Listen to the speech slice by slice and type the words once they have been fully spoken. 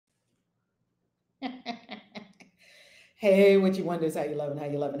Hey, Witchy Wonders, how you loving, how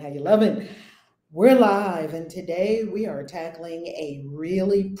you loving, how you loving? We're live, and today we are tackling a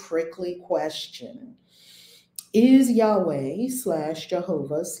really prickly question. Is Yahweh slash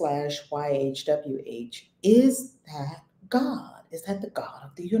Jehovah slash YHWH, is that God? Is that the God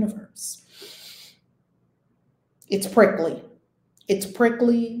of the universe? It's prickly. It's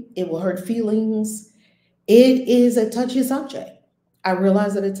prickly. It will hurt feelings. It is a touchy subject. I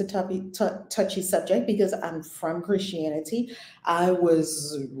realize that it's a touchy subject because I'm from Christianity. I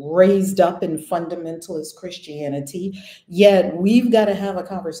was raised up in fundamentalist Christianity, yet we've got to have a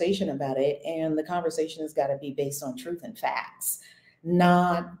conversation about it. And the conversation has got to be based on truth and facts,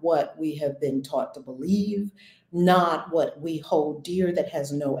 not what we have been taught to believe, not what we hold dear that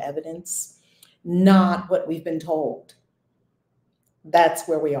has no evidence, not what we've been told. That's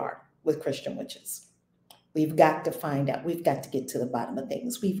where we are with Christian witches. We've got to find out. We've got to get to the bottom of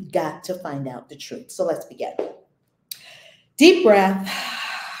things. We've got to find out the truth. So let's begin. Deep breath.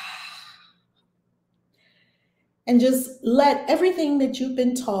 And just let everything that you've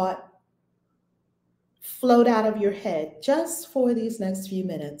been taught float out of your head just for these next few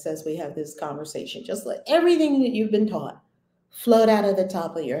minutes as we have this conversation. Just let everything that you've been taught float out of the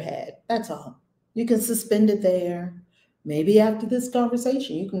top of your head. That's all. You can suspend it there. Maybe after this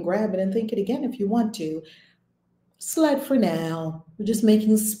conversation, you can grab it and think it again if you want to. Slide for now. We're just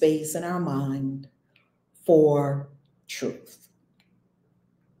making space in our mind for truth.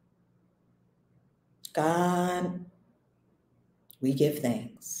 God, we give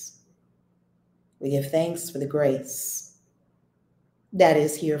thanks. We give thanks for the grace that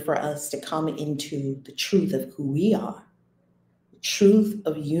is here for us to come into the truth of who we are, the truth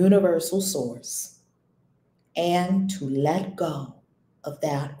of universal source, and to let go of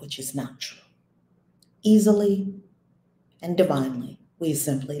that which is not true. Easily and divinely, we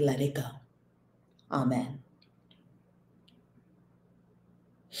simply let it go. Amen.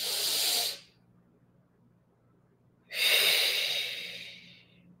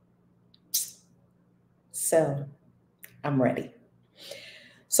 So, I'm ready.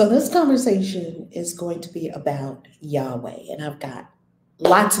 So this conversation is going to be about Yahweh, and I've got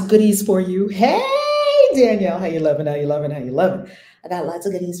lots of goodies for you. Hey, Danielle, how you loving, how you loving, how you loving? I got lots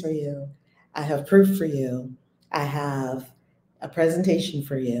of goodies for you. I have proof for you. I have a presentation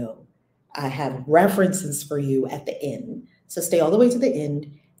for you. I have references for you at the end. So stay all the way to the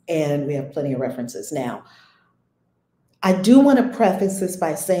end, and we have plenty of references. Now, I do want to preface this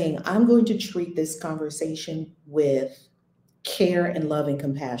by saying I'm going to treat this conversation with care and love and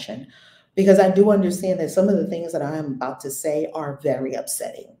compassion, because I do understand that some of the things that I'm about to say are very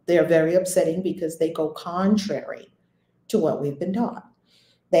upsetting. They're very upsetting because they go contrary to what we've been taught.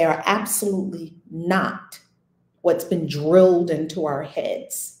 They are absolutely not what's been drilled into our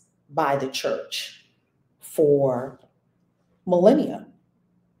heads by the church for millennia.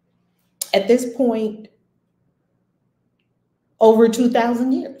 At this point, over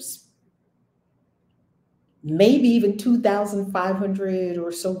 2,000 years, maybe even 2,500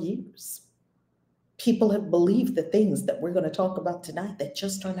 or so years, people have believed the things that we're going to talk about tonight that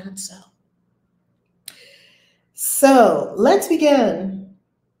just are not so. So let's begin.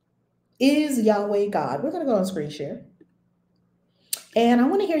 Is Yahweh God? We're going to go on screen share. And I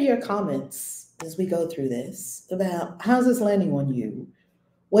want to hear your comments as we go through this about how's this landing on you?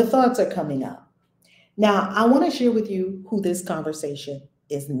 What thoughts are coming up? Now, I want to share with you who this conversation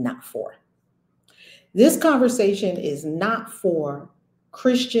is not for. This conversation is not for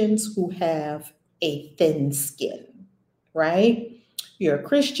Christians who have a thin skin, right? You're a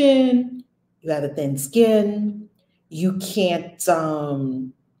Christian, you have a thin skin, you can't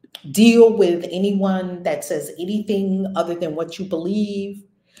deal with anyone that says anything other than what you believe.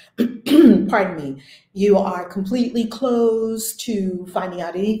 Pardon me. You are completely closed to finding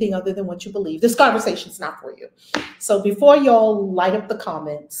out anything other than what you believe. This conversation is not for you. So before y'all light up the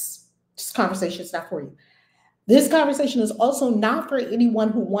comments, this conversation is not for you. This conversation is also not for anyone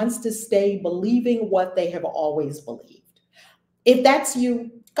who wants to stay believing what they have always believed. If that's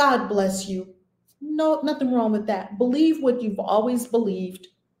you, God bless you. No, nothing wrong with that. Believe what you've always believed.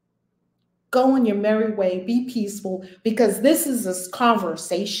 Go on your merry way, be peaceful, because this is a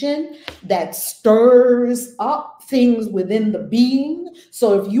conversation that stirs up things within the being.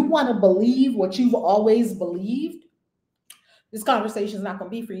 So if you want to believe what you've always believed, this conversation is not going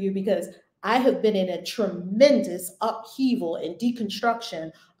to be for you, because I have been in a tremendous upheaval and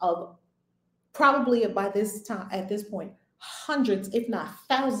deconstruction of probably by this time, at this point, hundreds, if not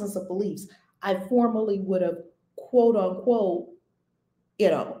thousands of beliefs I formerly would have, quote unquote,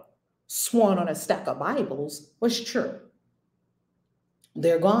 sworn on a stack of Bibles was true.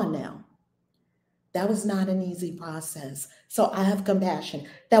 They're gone now. That was not an easy process. So I have compassion.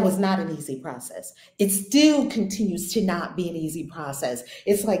 That was not an easy process. It still continues to not be an easy process.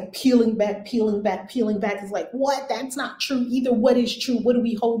 It's like peeling back, peeling back, peeling back. It's like, what? That's not true either. What is true? What do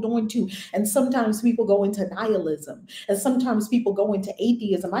we hold on to? And sometimes people go into nihilism, and sometimes people go into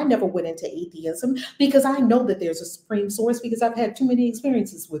atheism. I never went into atheism because I know that there's a supreme source, because I've had too many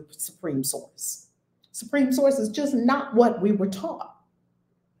experiences with supreme source. Supreme source is just not what we were taught.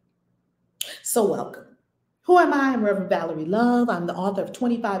 So welcome. Who am I? I'm Reverend Valerie Love. I'm the author of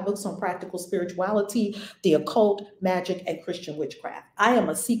 25 books on practical spirituality, the occult, magic, and Christian witchcraft. I am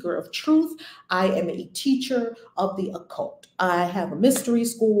a seeker of truth. I am a teacher of the occult. I have a mystery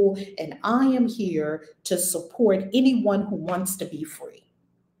school, and I am here to support anyone who wants to be free.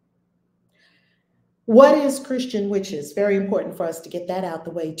 What is Christian witches? Very important for us to get that out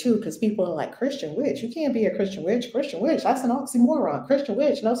the way too, because people are like, Christian witch? You can't be a Christian witch. Christian witch, that's an oxymoron. Christian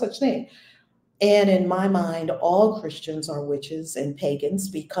witch, no such thing. And in my mind, all Christians are witches and pagans,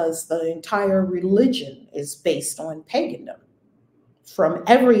 because the entire religion is based on pagandom. From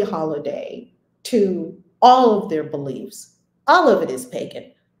every holiday to all of their beliefs, all of it is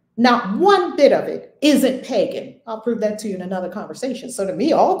pagan. Not one bit of it isn't pagan. I'll prove that to you in another conversation. So to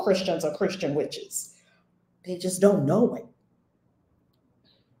me, all Christians are Christian witches. They just don't know it.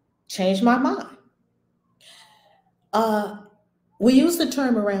 Changed my mind. We use the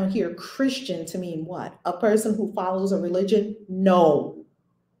term around here, Christian, to mean what? A person who follows a religion? No.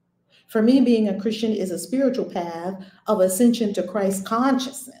 For me, being a Christian is a spiritual path of ascension to Christ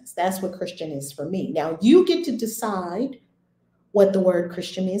consciousness. That's what Christian is for me. Now, you get to decide what the word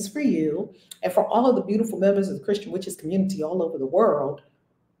Christian is for you. And for all of the beautiful members of the Christian Witches community all over the world,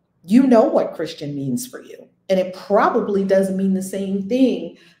 you know what Christian means for you. And it probably doesn't mean the same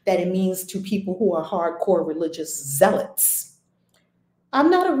thing that it means to people who are hardcore religious zealots. I'm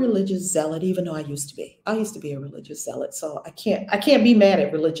not a religious zealot, even though I used to be. I used to be a religious zealot, so I can't be mad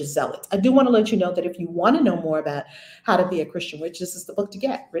at religious zealots. I do want to let you know that if you want to know more about how to be a Christian witch, this is the book to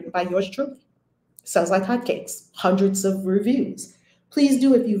get, written by yours truly. Sounds like hotcakes, hundreds of reviews. Please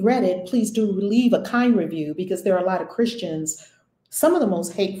do, if you've read it, please do leave a kind review, because there are a lot of Christians, some of the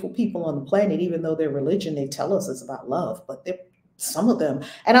most hateful people on the planet, even though their religion, they tell us is about love, but some of them,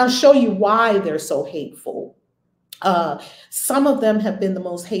 and I'll show you why they're so hateful. Some of them have been the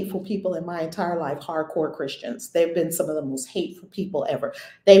most hateful people in my entire life, hardcore Christians. They've been some of the most hateful people ever.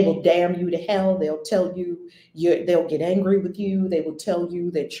 They will damn you to hell. They'll tell you, they'll get angry with you. They will tell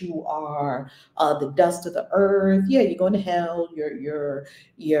you that you are the dust of the earth. Yeah, you're going to hell. You're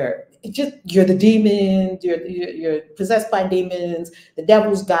the demon. You're possessed by demons. The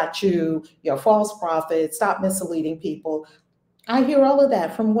devil's got you. You're a false prophet. Stop misleading people. I hear all of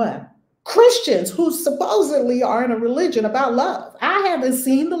that from what? Christians who supposedly are in a religion about love. I haven't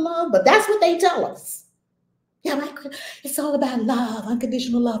seen the love, but that's what they tell us. Yeah, it's all about love,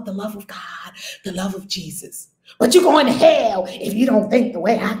 unconditional love, the love of God, the love of Jesus. But you're going to hell if you don't think the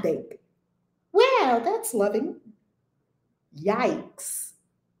way I think. Well, that's loving. Yikes.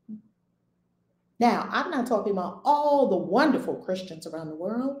 Now, I'm not talking about all the wonderful Christians around the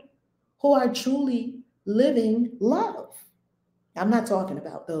world who are truly living love. I'm not talking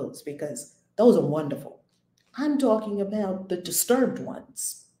about those, because those are wonderful. I'm talking about the disturbed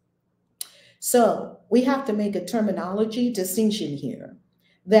ones. So we have to make a terminology distinction here,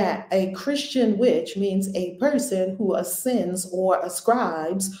 that a Christian witch means a person who ascends or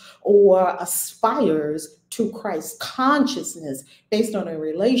ascribes or aspires to Christ consciousness based on a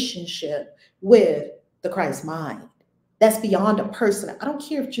relationship with the Christ mind. That's beyond a person. I don't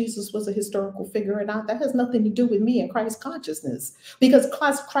care if Jesus was a historical figure or not. That has nothing to do with me and Christ consciousness, because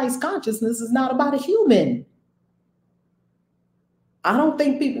Christ consciousness is not about a human. I don't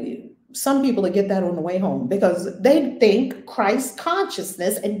think some people get that on the way home, because they think Christ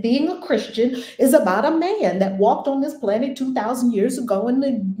consciousness and being a Christian is about a man that walked on this planet 2,000 years ago and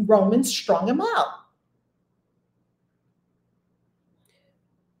the Romans strung him out.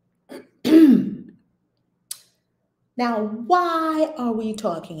 Now, why are we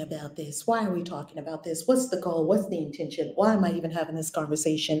talking about this? Why are we talking about this? What's the goal? What's the intention? Why am I even having this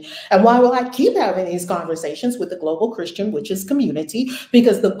conversation? And why will I keep having these conversations with the global Christian witches community?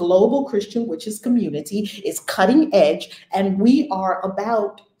 Because the global Christian witches community is cutting edge, and we are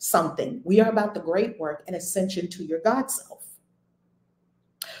about something. We are about the great work and ascension to your God self.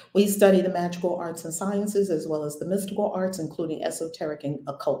 We study the magical arts and sciences, as well as the mystical arts, including esoteric and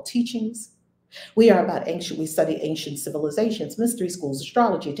occult teachings. We are about we study ancient civilizations, mystery schools,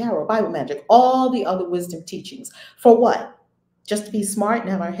 astrology, tarot, Bible magic, all the other wisdom teachings. For what? Just to be smart and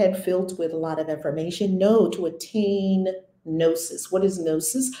have our head filled with a lot of information? No, to attain Gnosis. What is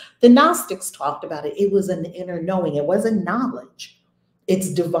gnosis? The Gnostics talked about it. It was an inner knowing. It wasn't knowledge.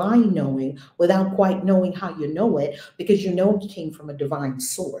 It's divine knowing without quite knowing how you know it, because you know it came from a divine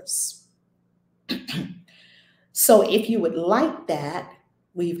source. So if you would like that,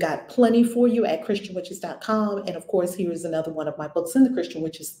 we've got plenty for you at christianwitches.com. And of course, here is another one of my books in the Christian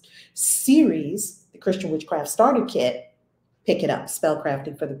Witches series, the Christian Witchcraft Starter Kit. Pick it up,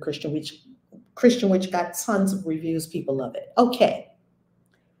 Spellcrafting for the Christian Witch. Christian Witch got tons of reviews. People love it. Okay.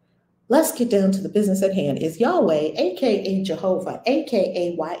 Let's get down to the business at hand. Is Yahweh, aka Jehovah,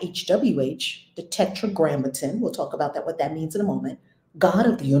 aka YHWH, the Tetragrammaton, we'll talk about that, what that means in a moment, God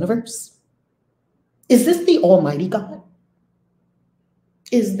of the universe? Is this the Almighty God?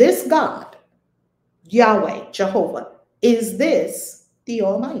 Is this God, Yahweh, Jehovah, is this the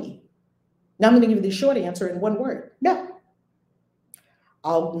Almighty? Now I'm going to give you the short answer in one word. No.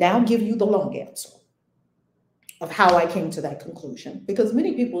 I'll now give you the long answer of how I came to that conclusion, because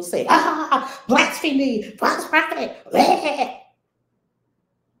many people say, blasphemy, false prophet, bleh.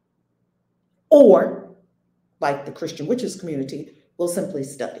 Or, like the Christian Witches community, we'll simply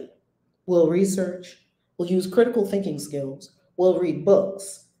study. We'll research. We'll use critical thinking skills. We'll read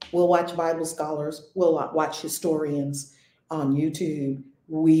books. We'll watch Bible scholars. We'll watch historians on YouTube.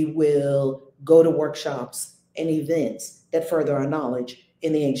 We will go to workshops and events that further our knowledge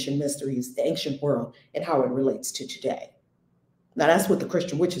in the ancient mysteries, the ancient world, and how it relates to today. Now, that's what the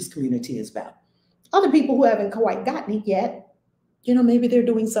Christian Witches community is about. Other people who haven't quite gotten it yet, maybe they're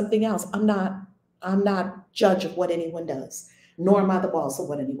doing something else. I'm not judge of what anyone does, nor am I the boss of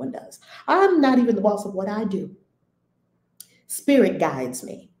what anyone does. I'm not even the boss of what I do. Spirit guides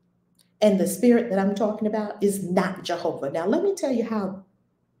me. And the spirit that I'm talking about is not Jehovah. Now, let me tell you how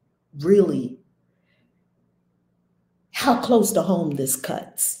close to home this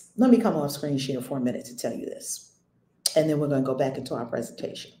cuts. Let me come off screen share for a minute to tell you this. And then we're going to go back into our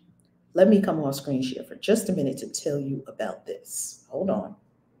presentation. Let me come off screen share for just a minute to tell you about this. Hold on.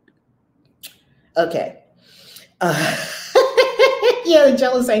 Okay. Yeah, the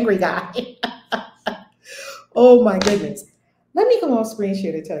jealous, angry guy. Oh my goodness. Let me come off screen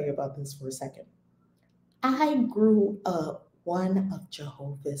share to tell you about this for a second. I grew up one of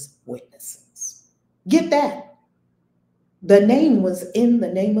Jehovah's Witnesses. Get that. The name was in the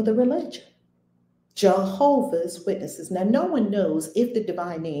name of the religion. Jehovah's Witnesses. Now, no one knows if the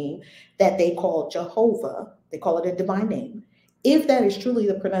divine name that they call Jehovah, they call it a divine name, if that is truly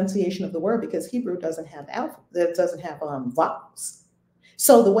the pronunciation of the word, because Hebrew doesn't have vowels.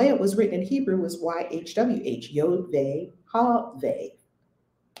 So the way it was written in Hebrew was YHWH, Yod-Veh, Ha-Veh.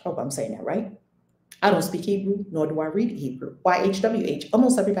 Hope I'm saying that right. I don't speak Hebrew, nor do I read Hebrew. YHWH,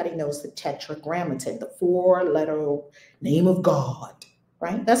 almost everybody knows the Tetragrammaton, the 4-letter name of God,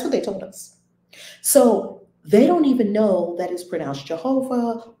 right? That's what they told us. So they don't even know that it's pronounced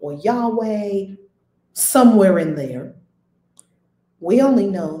Jehovah or Yahweh, somewhere in there. We only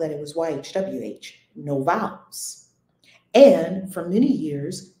know that it was YHWH, no vowels. And for many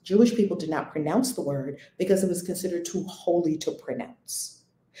years, Jewish people did not pronounce the word because it was considered too holy to pronounce.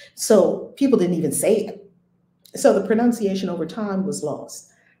 So people didn't even say it. So the pronunciation over time was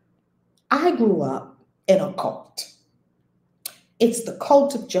lost. I grew up in a cult. It's the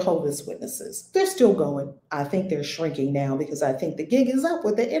cult of Jehovah's Witnesses. They're still going. I think they're shrinking now because I think the gig is up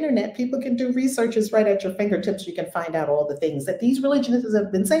with the internet. People can do researches right at your fingertips. You can find out all the things that these religions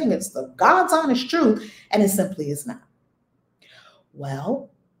have been saying. It's the God's honest truth, and it simply is not. Well,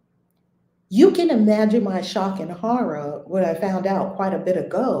 you can imagine my shock and horror when I found out quite a bit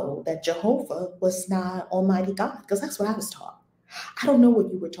ago that Jehovah was not Almighty God, because that's what I was taught. I don't know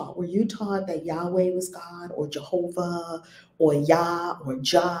what you were taught. Were you taught that Yahweh was God, or Jehovah, or Yah, or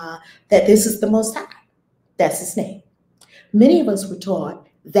Jah, that this is the Most High? That's his name. Many of us were taught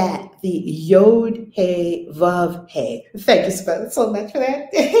that the Yod, He, Vav, He. Thank you so much for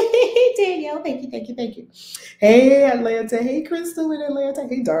that. Danielle, thank you. Hey, Atlanta. Hey, Crystal in Atlanta.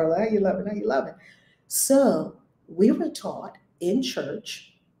 Hey, Darla. How you loving? So we were taught in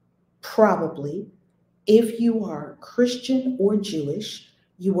church, probably, if you are Christian or Jewish,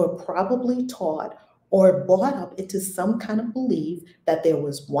 you were probably taught or brought up into some kind of belief that there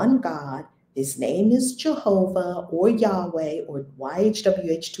was one God. His name is Jehovah or Yahweh or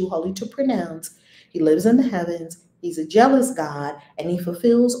YHWH, too holy to pronounce. He lives in the heavens. He's a jealous God, and he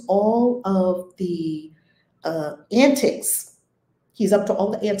fulfills all of the antics. He's up to all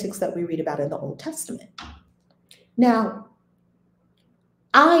the antics that we read about in the Old Testament. Now,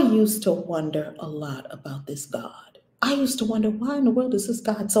 I used to wonder a lot about this God. I used to wonder, why in the world is this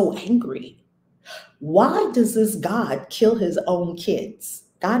God so angry? Why does this God kill his own kids?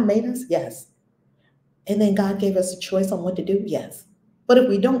 God made us? Yes. And then God gave us a choice on what to do? Yes. But if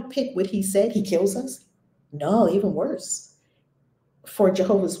we don't pick what he said, he kills us? No, even worse. For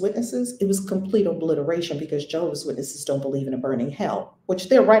Jehovah's Witnesses, it was complete obliteration because Jehovah's Witnesses don't believe in a burning hell, which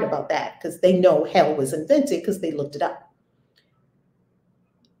they're right about that because they know hell was invented because they looked it up.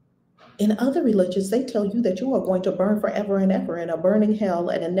 In other religions, they tell you that you are going to burn forever and ever in a burning hell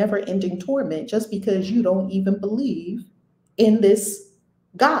and a never-ending torment just because you don't even believe in this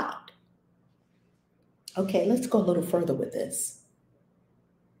God. Okay, let's go a little further with this.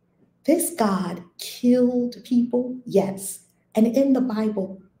 This God killed people, yes. And in the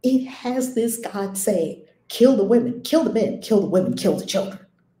Bible, it has this God say, kill the women, kill the men, kill the women, kill the children.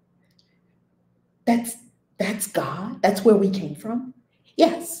 That's God. That's where we came from.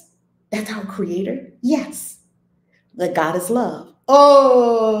 Yes. That's our creator. Yes. But God is love.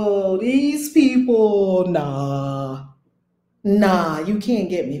 Oh, these people, nah, you can't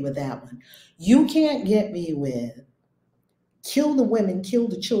get me with that one. You can't get me with kill the women, kill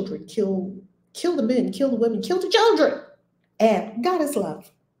the children, kill the men, kill the women, kill the children. And God is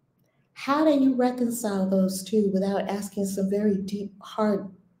love. How do you reconcile those two without asking some very deep, hard,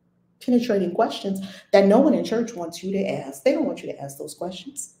 penetrating questions that no one in church wants you to ask? They don't want you to ask those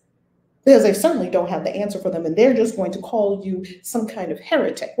questions because they certainly don't have the answer for them, and they're just going to call you some kind of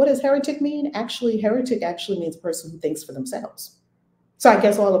heretic. What does heretic mean? Actually, heretic actually means a person who thinks for themselves. So I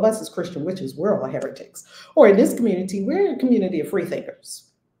guess all of us as Christian witches, we're all heretics. Or in this community, we're a community of free thinkers.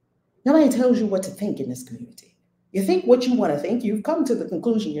 Nobody tells you what to think in this community. You think what you want to think. You've come to the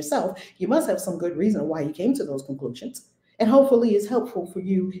conclusion yourself. You must have some good reason why you came to those conclusions. And hopefully it's helpful for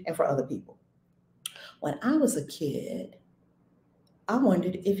you and for other people. When I was a kid, I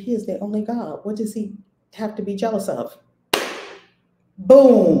wondered if he is the only God, what does he have to be jealous of?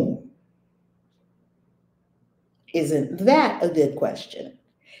 Boom. Isn't that a good question?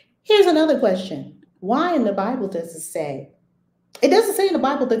 Here's another question. Why in the Bible does it say? It doesn't say in the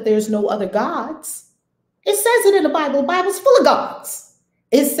Bible that there's no other gods. It says it in the Bible. The Bible's full of gods.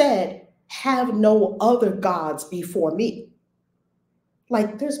 It said, have no other gods before me.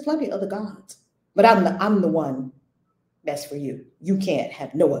 Like there's plenty of other gods, but I'm the one that's for you. You can't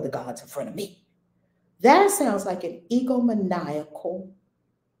have no other gods in front of me. That sounds like an egomaniacal.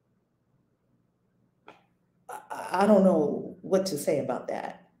 I don't know what to say about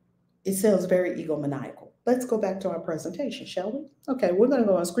that. It sounds very egomaniacal. Let's go back to our presentation, shall we? Okay, we're going to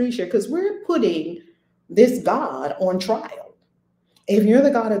go on screen share because we're putting this God on trial. If you're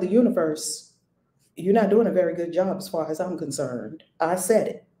the God of the universe, you're not doing a very good job as far as I'm concerned. I said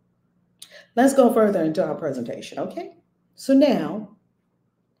it. Let's go further into our presentation, okay? So now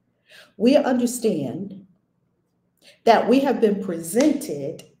we understand that we have been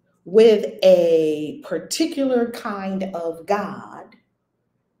presented with a particular kind of God.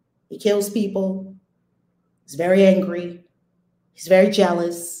 He kills people. He's very angry. He's very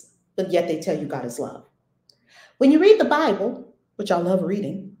jealous, but yet they tell you God is love. When you read the Bible, which I love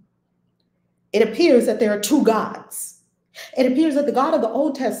reading, it appears that there are two gods. It appears that the God of the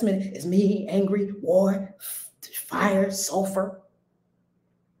Old Testament is mean, angry, war, fire, sulfur,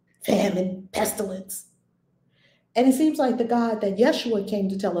 famine, pestilence. And it seems like the God that Yeshua came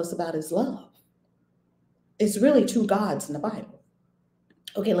to tell us about is love. It's really two gods in the Bible.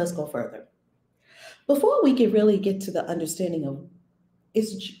 Okay, let's go further. Before we can really get to the understanding of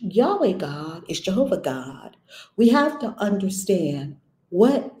is Yahweh God, is Jehovah God, we have to understand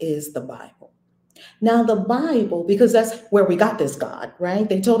what is the Bible. Now the Bible, because that's where we got this God, right?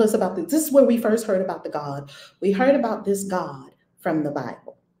 They told us about this. This is where we first heard about the God. We heard about this God from the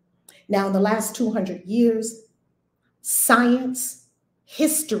Bible. Now in the last 200 years, science,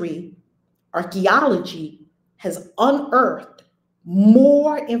 history, archaeology has unearthed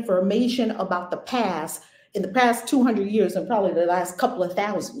more information about the past in the past 200 years than probably the last couple of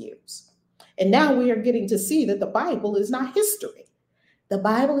thousand years. And now we are getting to see that the Bible is not history. The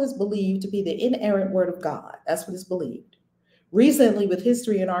Bible is believed to be the inerrant word of God. That's what is believed. Recently, with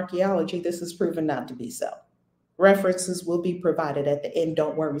history and archaeology, this is proven not to be so. References will be provided at the end.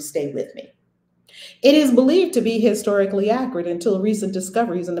 Don't worry, stay with me. It is believed to be historically accurate until recent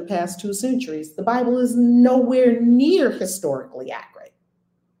discoveries in the past 2 centuries. The Bible is nowhere near historically accurate.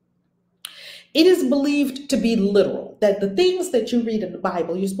 It is believed to be literal, that the things that you read in the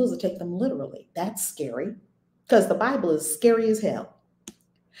Bible, you're supposed to take them literally. That's scary because the Bible is scary as hell.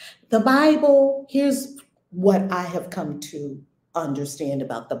 The Bible, here's what I have come to understand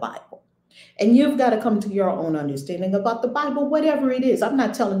about the Bible. And you've got to come to your own understanding about the Bible, whatever it is. I'm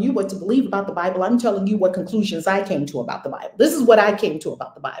not telling you what to believe about the Bible. I'm telling you what conclusions I came to about the Bible. This is what I came to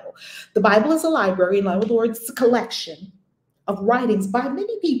about the Bible. The Bible is a library. In other words, it's a collection of writings by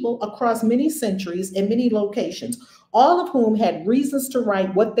many people across many centuries and many locations, all of whom had reasons to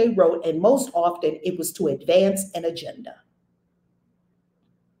write what they wrote, and most often it was to advance an agenda.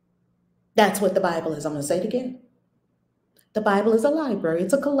 That's what the Bible is. I'm going to say it again. The Bible is a library.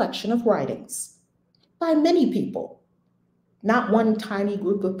 It's a collection of writings by many people, not one tiny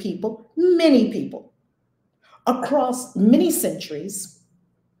group of people, many people across many centuries.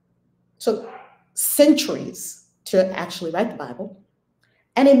 So centuries to actually write the Bible,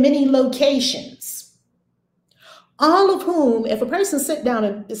 and in many locations, all of whom, if a person sat down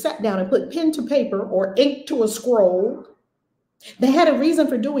and put pen to paper or ink to a scroll, they had a reason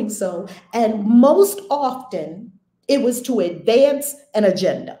for doing so, and most often it was to advance an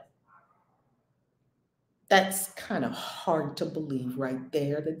agenda. That's kind of hard to believe right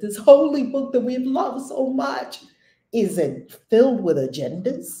there, that this holy book that we've loved so much isn't filled with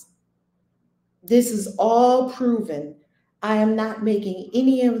agendas. This is all proven. I am not making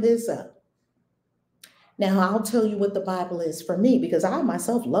any of this up. Now, I'll tell you what the Bible is for me, because I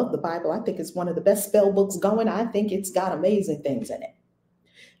myself love the Bible. I think it's one of the best spell books going. I think it's got amazing things in it.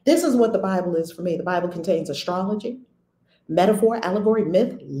 This is what the Bible is for me. The Bible contains astrology, metaphor, allegory,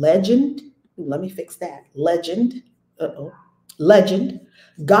 myth, legend. Let me fix that. Legend. Legend.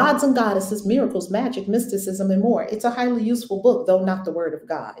 Gods and goddesses, miracles, magic, mysticism, and more. It's a highly useful book, though not the word of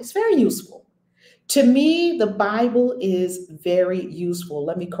God. It's very useful. To me, the Bible is very useful.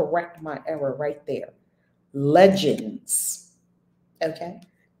 Let me correct my error right there. Legends. Okay.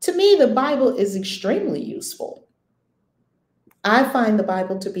 To me, the Bible is extremely useful. I find the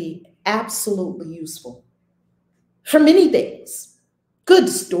Bible to be absolutely useful for many things. Good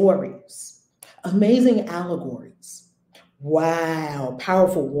stories, amazing allegories. Wow,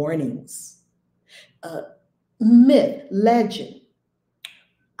 powerful warnings. Myth, legend.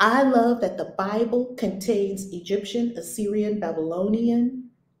 I love that the Bible contains Egyptian, Assyrian, Babylonian,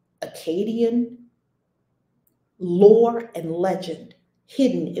 Akkadian lore and legend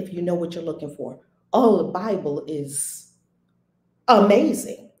hidden if you know what you're looking for. Oh, the Bible is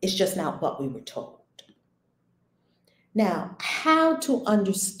amazing. It's just not what we were told. Now, how to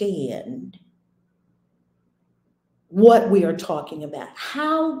understand what we are talking about?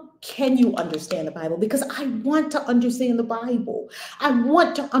 How can you understand the Bible? Because I want to understand the Bible. I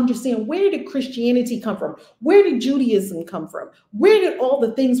want to understand, where did Christianity come from? Where did Judaism come from? Where did all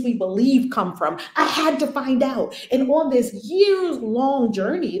the things we believe come from? I had to find out. And on this years-long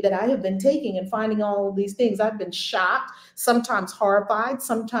journey that I have been taking and finding all of these things, I've been shocked, sometimes horrified,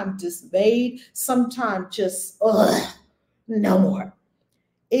 sometimes dismayed, sometimes just, no more.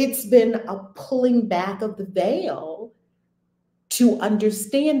 It's been a pulling back of the veil to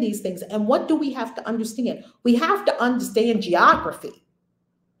understand these things. And what do we have to understand? We have to understand geography.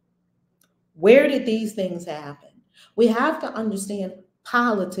 Where did these things happen? We have to understand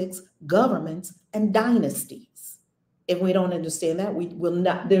politics, governments, and dynasties. If we don't understand that, we will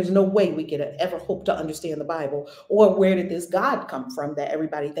not, there's no way we could ever hope to understand the Bible. Or where did this God come from that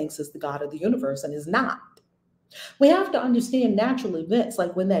everybody thinks is the God of the universe and is not? We have to understand natural events,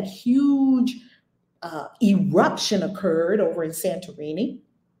 like when that huge eruption occurred over in Santorini.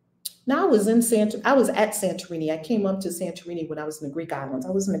 Now I was at Santorini. I came up to Santorini when I was in the Greek islands. I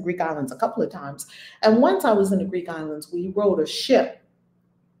was in the Greek islands a couple of times. And once I was in the Greek islands, we rode a ship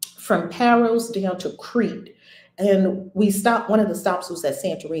from Paros down to Crete. And we stopped, one of the stops was at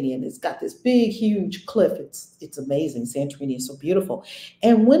Santorini, and it's got this big, huge cliff. It's amazing. Santorini is so beautiful.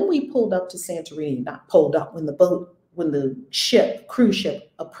 And when we pulled up to Santorini, not pulled up, when the cruise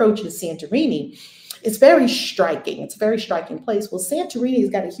ship approaches Santorini, it's very striking. It's a very striking place. Well, Santorini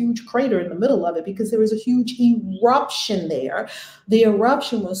has got a huge crater in the middle of it because there was a huge eruption there. The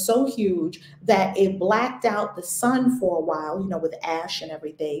eruption was so huge that it blacked out the sun for a while, with ash and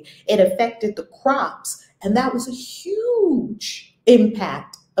everything. It affected the crops. And that was a huge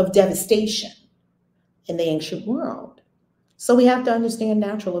impact of devastation in the ancient world. So we have to understand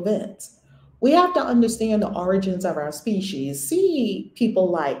natural events. We have to understand the origins of our species. See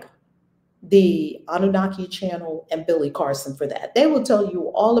people like the Anunnaki Channel and Billy Carson for that. They will tell you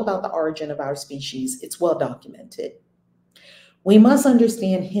all about the origin of our species. It's well documented. We must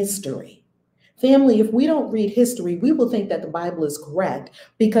understand history. Family, if we don't read history, we will think that the Bible is correct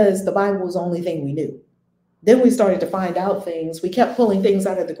because the Bible was the only thing we knew. Then we started to find out things. We kept pulling things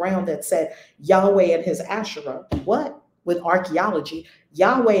out of the ground that said Yahweh and his Asherah. What? With archaeology,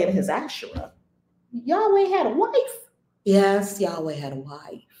 Yahweh and his Asherah. Yahweh had a wife. Yes, Yahweh had a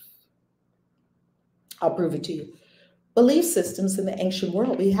wife. I'll prove it to you. Belief systems in the ancient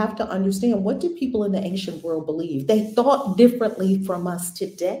world. We have to understand, what did people in the ancient world believe? They thought differently from us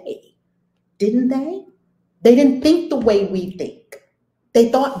today, didn't they? They didn't think the way we think. They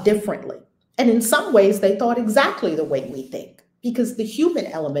thought differently. And in some ways, they thought exactly the way we think because the human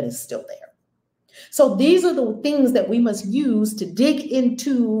element is still there. So these are the things that we must use to dig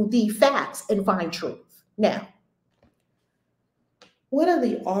into the facts and find truth. Now, what are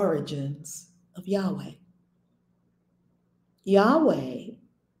the origins of Yahweh? Yahweh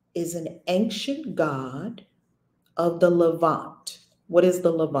is an ancient god of the Levant. What is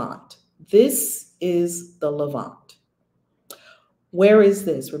the Levant? This is the Levant. Where is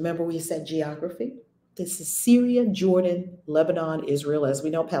this? Remember we said geography? This is Syria, Jordan, Lebanon, Israel. As we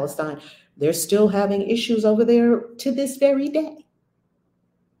know, Palestine, they're still having issues over there to this very day.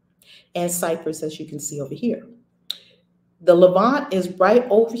 And Cyprus, as you can see over here. The Levant is right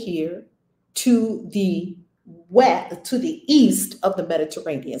over here to the west, to the east of the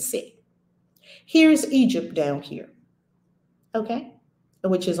Mediterranean Sea. Here's Egypt down here, okay?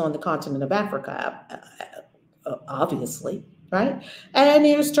 Which is on the continent of Africa, obviously, right? And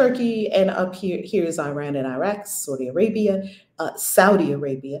here's Turkey, and up here, here's Iran and Iraq, Saudi Arabia,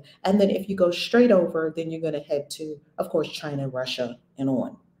 and then if you go straight over, then you're going to head to, of course, China, Russia, and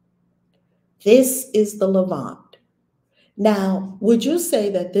on. This is the Levant. Now, would you say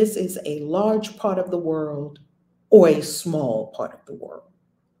that this is a large part of the world or a small part of the world?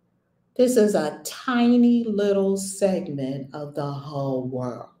 This is a tiny little segment of the whole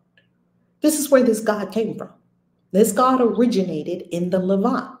world. This is where this God came from. This God originated in the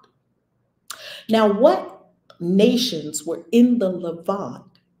Levant. Now, what nations were in the Levant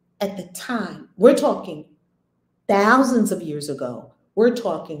at the time? We're talking thousands of years ago. We're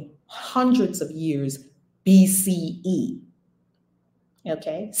talking hundreds of years BCE.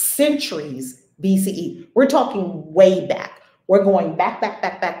 Okay, centuries BCE. We're talking way back. We're going back,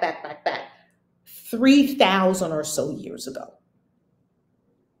 3,000 or so years ago.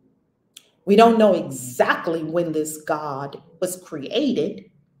 We don't know exactly when this God was created.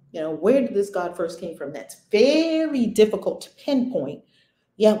 You know, where did this God first came from? That's very difficult to pinpoint.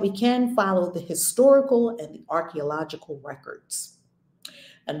 Yet we can follow the historical and the archaeological records.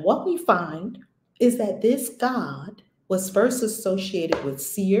 And what we find is that this God was first associated with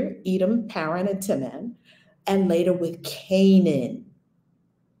Seir, Edom, Paran, and Teman, and later with Canaan.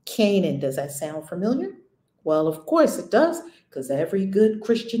 Canaan, does that sound familiar? Well, of course it does, because every good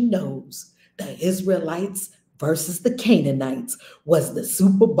Christian knows the Israelites versus the Canaanites was the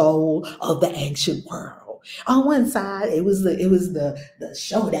Super Bowl of the ancient world. On one side, it was the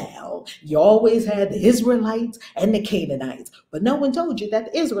showdown. You always had the Israelites and the Canaanites, but no one told you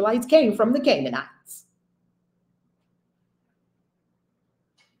that the Israelites came from the Canaanites.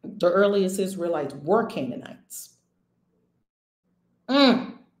 The earliest Israelites were Canaanites.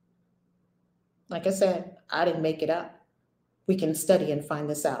 Like I said, I didn't make it up. We can study and find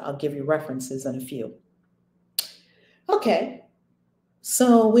this out. I'll give you references in a few. Okay,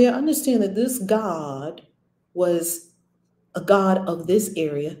 so we understand that this God was a God of this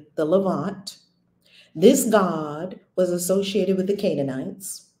area, the Levant. This God was associated with the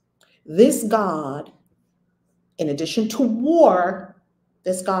Canaanites. This God, in addition to war,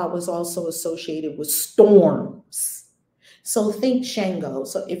 this God was also associated with storms. So think Shango.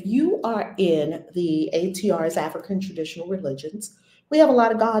 So if you are in the ATR's African traditional religions, we have a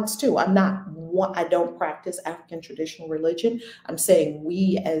lot of gods too. I don't practice African traditional religion. I'm saying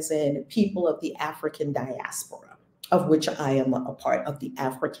we as in people of the African diaspora, of which I am a part of the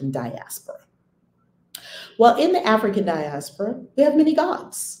African diaspora. Well, in the African diaspora, we have many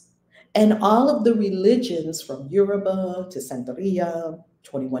gods. And all of the religions from Yoruba to Santeria,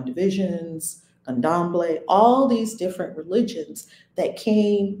 21 divisions, Candomblé, all these different religions that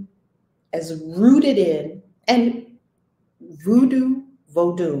came as rooted in, and voodoo,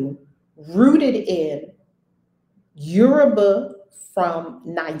 rooted in Yoruba from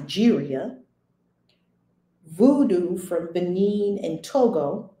Nigeria, voodoo from Benin and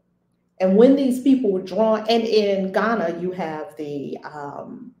Togo. And when these people were drawn, and in Ghana, you have the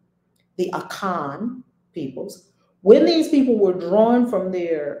Akan peoples. When these people were drawn from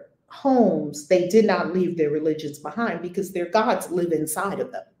their homes, they did not leave their religions behind because their gods live inside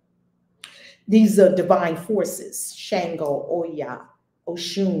of them. These are divine forces, Shango, Oya,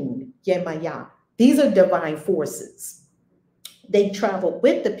 Oshun, Yemaya. These are divine forces. They traveled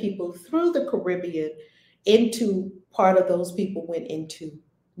with the people through the Caribbean into, part of those people went into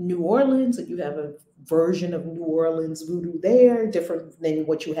New Orleans, and you have a version of New Orleans voodoo there, different than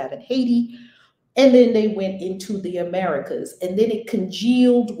what you have in Haiti. And then they went into the Americas, and then it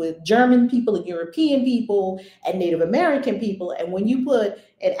congealed with German people and European people and Native American people. And when you put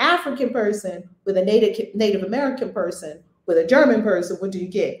an African person with a Native American person with a German person, what do you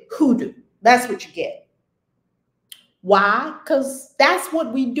get? Hoodoo. That's what you get. Why? Because that's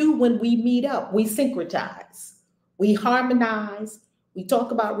what we do when we meet up. We syncretize, we harmonize, we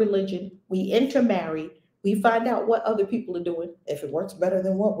talk about religion, we intermarry, we find out what other people are doing. If it works better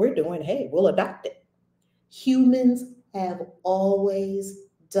than what we're doing, hey, we'll adopt it. Humans have always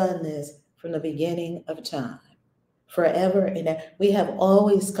done this from the beginning of time, forever. And we have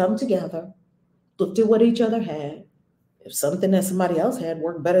always come together, looked at what each other had. If something that somebody else had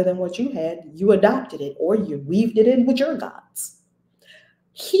worked better than what you had, you adopted it or you weaved it in with your gods.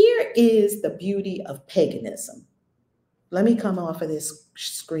 Here is the beauty of paganism. Let me come off of this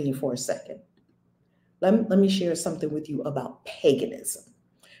screen for a second. Let me share something with you about paganism,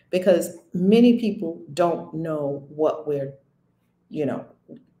 because many people don't know what we're,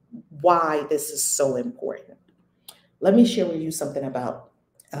 why this is so important. Let me share with you something about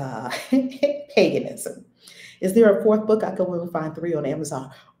paganism. Is there a fourth book? I can only find 3 on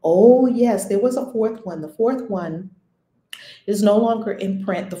Amazon. Oh, yes, there was a 4th one. The 4th one is no longer in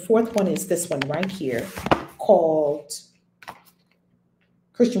print. The 4th one is this one right here called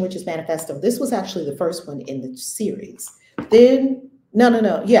Christian Witches Manifesto. This was actually the first one in the series. Then,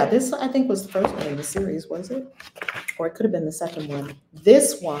 no. Yeah, this I think was the first one in the series, was it? Or it could have been the second one.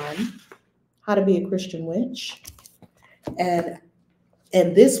 This one, How to Be a Christian Witch. And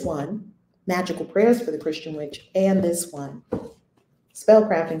this one, Magical Prayers for the Christian Witch, and this one,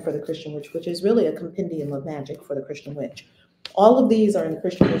 Spellcrafting for the Christian Witch, which is really a compendium of magic for the Christian Witch. All of these are in the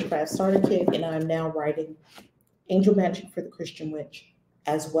Christian Witchcraft Starter Kit, and I'm now writing Angel Magic for the Christian Witch,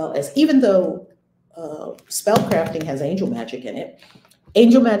 as well as, even though Spellcrafting has angel magic in it,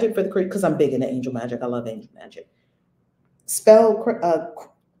 Angel Magic for the, because I'm big into angel magic, I love angel magic.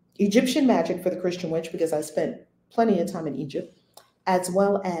 Egyptian Magic for the Christian Witch, because I spent plenty of time in Egypt, as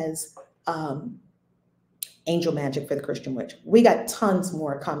well as Angel Magic for the Christian Witch. We got tons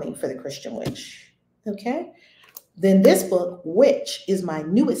more coming for the Christian Witch. Okay. Then this book, which is my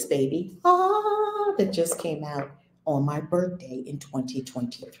newest baby, that just came out on my birthday in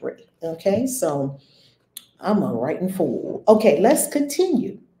 2023. Okay. So I'm a writing fool. Okay. Let's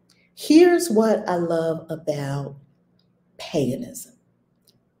continue. Here's what I love about paganism.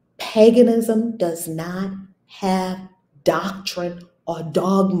 Paganism does not have doctrine or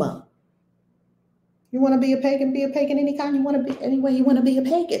dogma. You want to be a pagan any kind you want to be, any way you want to be a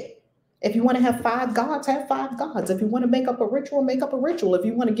pagan. If you want to have 5 gods, have 5 gods. If you want to make up a ritual, make up a ritual. If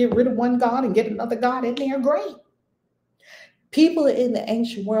you want to get rid of one god and get another god in there, great. People in the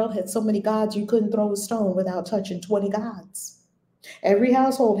ancient world had so many gods you couldn't throw a stone without touching 20 gods. Every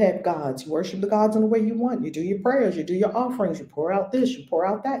household had gods. You worship the gods in the way you want. You do your prayers, you do your offerings, you pour out this, you pour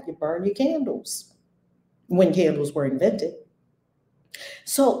out that, you burn your candles when candles were invented.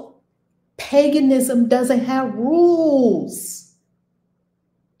 So paganism doesn't have rules.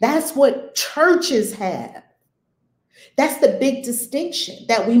 That's what churches have. That's the big distinction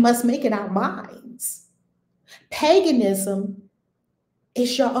that we must make in our minds. Paganism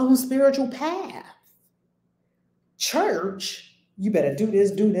is your own spiritual path. Church, you better do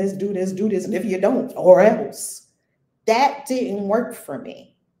this, do this, do this, do this, and if you don't, or else. That didn't work for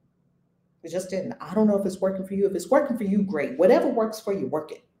me. It just didn't. I don't know if it's working for you. If it's working for you, great. Whatever works for you,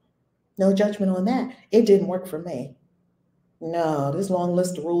 work it. No judgment on that. It didn't work for me. No, this long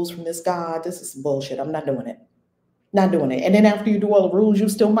list of rules from this God, this is bullshit. I'm not doing it. Not doing it. And then after you do all the rules, you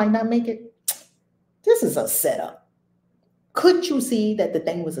still might not make it. This is a setup. Couldn't you see that the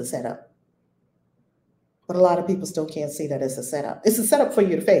thing was a setup? But a lot of people still can't see that it's a setup. It's a setup for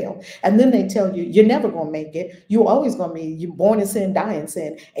you to fail. And then they tell you, you're never going to make it. You're always going to be, you're born in sin, die in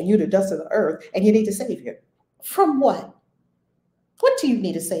sin, and you're the dust of the earth, and you need a savior. From what? What do you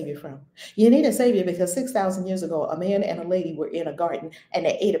need a savior from? You need a savior because 6,000 years ago, a man and a lady were in a garden and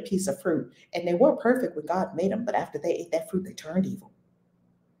they ate a piece of fruit. And they weren't perfect when God made them, but after they ate that fruit, they turned evil.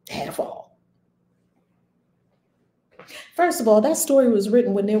 They had a fall. First of all, that story was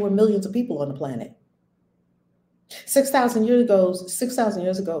written when there were millions of people on the planet. 6,000 years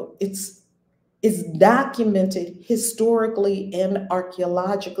ago, it's documented historically and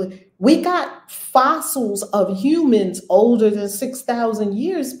archaeologically. We got fossils of humans older than 6,000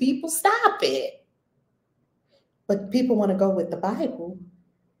 years. People, stop it. But people want to go with the Bible.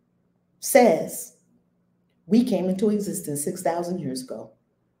 Says we came into existence 6,000 years ago.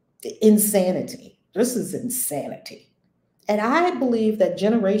 Insanity. This is insanity. And I believe that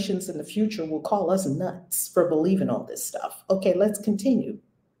generations in the future will call us nuts for believing all this stuff. Okay, let's continue.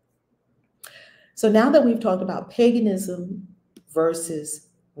 So now that we've talked about paganism versus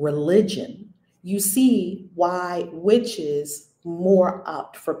religion, you see why witches more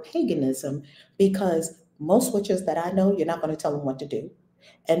opt for paganism, because most witches that I know, you're not going to tell them what to do.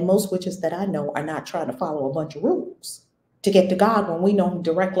 And most witches that I know are not trying to follow a bunch of rules to get to God when we know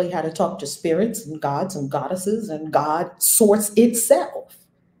directly how to talk to spirits and gods and goddesses and God source itself.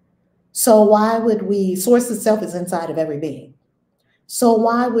 So why would we, source itself is inside of every being. So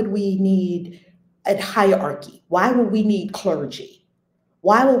why would we need a hierarchy? Why would we need clergy?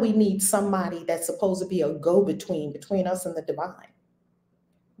 Why would we need somebody that's supposed to be a go-between between us and the divine?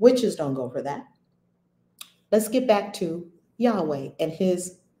 Witches don't go for that. Let's get back to Yahweh and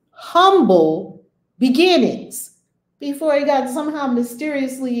his humble beginnings before he got somehow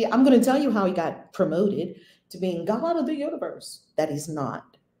mysteriously, I'm going to tell you how he got promoted to being God of the universe, that he's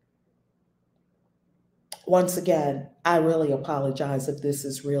not. Once again, I really apologize if this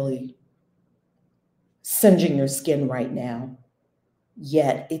is really singeing your skin right now,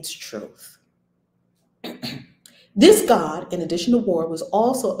 yet it's truth. This god, in addition to war, was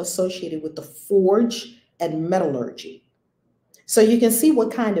also associated with the forge and metallurgy. So you can see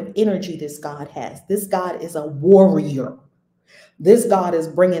what kind of energy this god has. This god is a warrior. This god is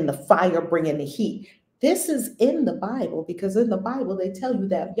bringing the fire, bringing the heat. This is in the Bible because in the Bible, they tell you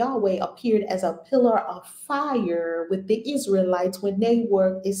that Yahweh appeared as a pillar of fire with the Israelites when they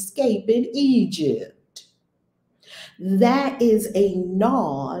were escaping Egypt. That is a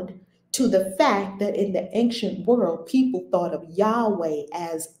nod to the fact that in the ancient world, people thought of Yahweh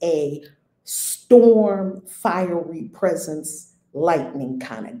as a storm, fiery presence, lightning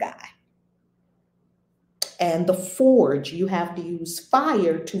kind of guy. And the forge, you have to use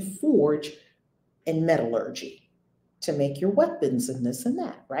fire to forge in metallurgy to make your weapons and this and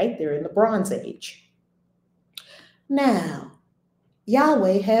that, right? They're in the Bronze Age. Now,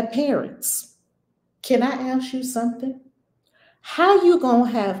 Yahweh had parents. Can I ask you something? How you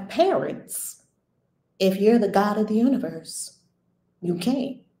gonna have parents if you're the God of the universe? You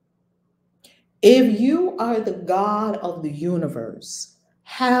can't. If you are the God of the universe,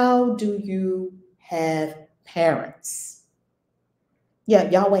 how do you have parents? Yeah,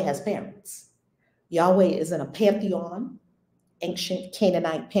 Yahweh has parents. Yahweh is in a pantheon, ancient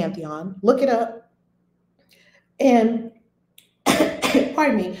Canaanite pantheon. Look it up. And,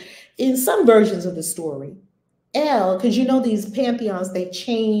 pardon me, in some versions of the story, El, because you know these pantheons, they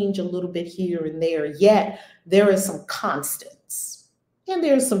change a little bit here and there, yet there is some constants. And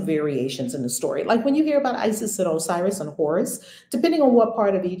there's some variations in the story. Like when you hear about Isis and Osiris and Horus, depending on what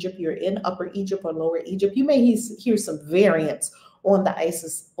part of Egypt you're in, Upper Egypt or Lower Egypt, you may hear some variants on the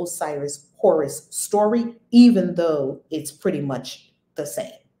Isis, Osiris, Horus story, even though it's pretty much the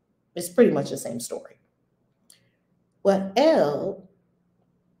same. It's pretty much the same story. But El,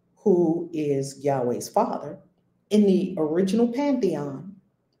 who is Yahweh's father, in the original pantheon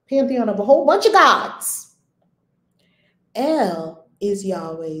of a whole bunch of gods, El is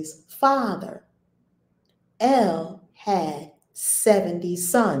Yahweh's father. El had 70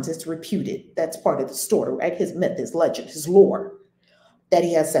 sons. It's reputed. That's part of the story, right? His myth, his legend, his lore, that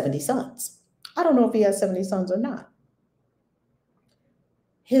he has 70 sons. I don't know if he has 70 sons or not.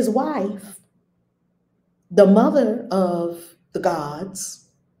 His wife, the mother of the gods,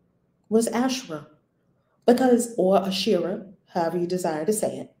 was Asherah, or Asherah, however you desire to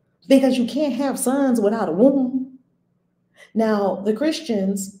say it, because you can't have sons without a womb. Now, the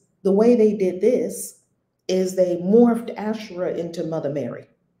Christians, the way they did this is they morphed Asherah into Mother Mary.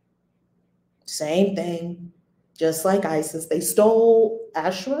 Same thing, just like Isis. They stole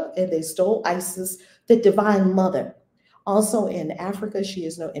Asherah and they stole Isis, the divine mother. Also in Africa, she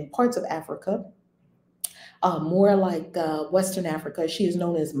is known, in parts of Africa, more like Western Africa, she is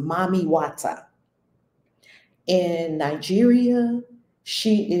known as Mami Wata. In Nigeria,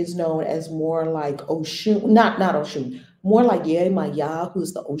 she is known as more like Oshun, not Oshun, more like Yemaya,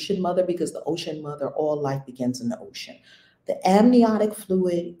 who's the ocean mother, because the ocean mother, all life begins in the ocean. The amniotic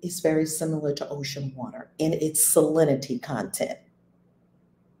fluid is very similar to ocean water in its salinity content.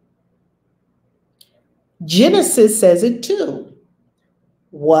 Genesis says it too.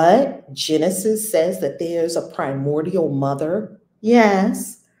 What? Genesis says that there's a primordial mother?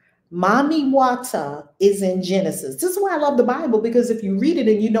 Yes. Mami Wata is in Genesis. This is why I love the Bible, because if you read it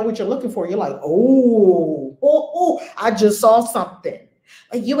and you know what you're looking for, you're like, oh, I just saw something.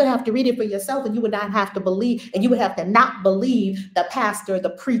 And you would have to read it for yourself, and you would not have to believe, and you would have to not believe the pastor, the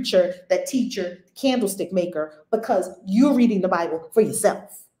preacher, the teacher, the candlestick maker, because you're reading the Bible for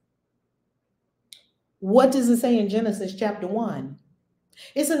yourself. What does it say in Genesis chapter 1?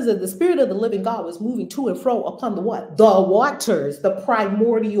 It says that the Spirit of the living God was moving to and fro upon the what? The waters. The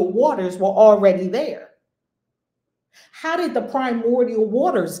primordial waters were already there. How did the primordial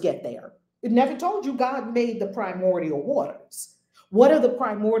waters get there? It never told you God made the primordial waters. What are the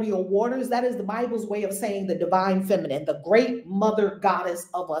primordial waters? That is the Bible's way of saying the divine feminine, the great mother goddess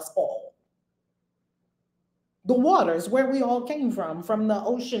of us all. The waters, where we all came from the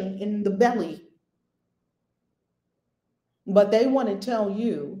ocean in the belly. But they want to tell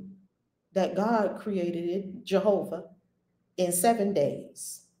you that God created it, Jehovah, in 7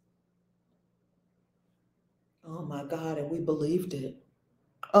 days. Oh my God, and we believed it.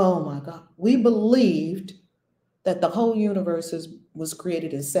 Oh my God. We believed that the whole universe was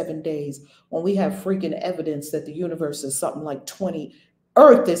created in 7 days when we have freaking evidence that the universe is something like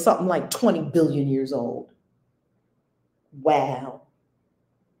Earth is something like 20 billion years old. Wow.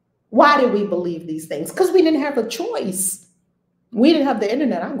 Why did we believe these things? Because we didn't have a choice. We didn't have the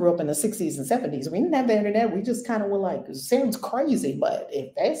internet. I grew up in the 60s and 70s. We didn't have the internet. We just kind of were like, it sounds crazy, but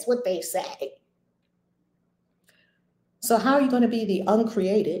if that's what they say. So how are you going to be the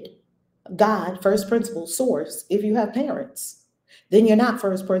uncreated God, first principle, source, if you have parents? Then you're not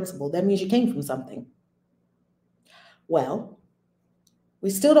first principle. That means you came from something. Well, we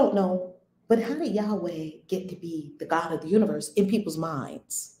still don't know, but how did Yahweh get to be the God of the universe in people's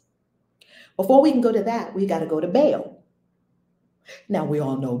minds? Before we can go to that, we got to go to Baal. Now, we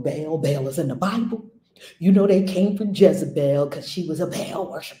all know Baal. Baal is in the Bible. You know they came from Jezebel because she was a Baal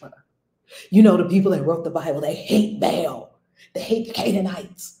worshiper. You know the people that wrote the Bible, they hate Baal. They hate the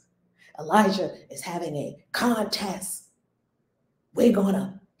Canaanites. Elijah is having a contest. We're going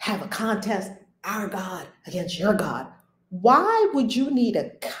to have a contest, our God against your God. Why would you need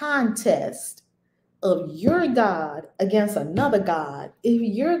a contest of your God against another God if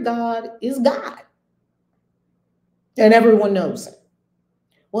your God is God? And everyone knows it.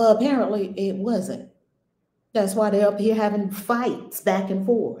 Well, apparently it wasn't. That's why they're up here having fights back and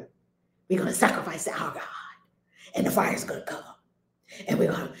forth. We're going to sacrifice to our God, and the fire's going to come. And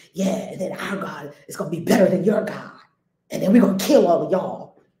we're going to, and then our God is going to be better than your God. And then we're going to kill all of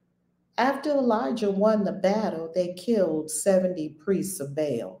y'all. After Elijah won the battle, they killed 70 priests of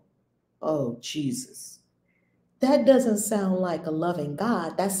Baal. Oh, Jesus. That doesn't sound like a loving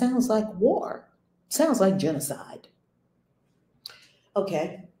God. That sounds like war. Sounds like genocide.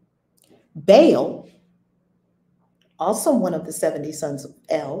 Okay. Baal, also one of the 70 sons of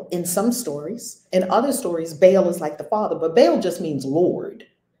El in some stories. In other stories, Baal is like the father, but Baal just means Lord.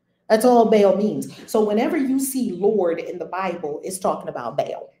 That's all Baal means. So whenever you see Lord in the Bible, it's talking about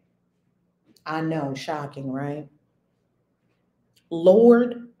Baal. I know, shocking, right?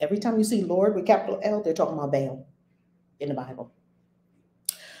 Lord, every time you see Lord with capital L, they're talking about Baal in the Bible.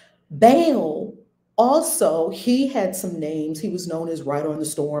 Baal also, he had some names. He was known as Rider on the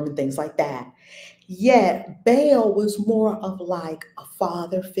Storm and things like that. Yet Baal was more of like a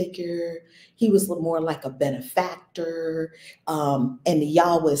father figure. He was more like a benefactor. And the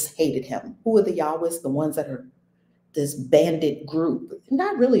Yahwehs hated him. Who are the Yahwehs? The ones that are this bandit group.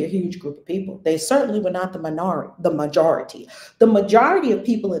 Not really a huge group of people. They certainly were not the majority. The majority of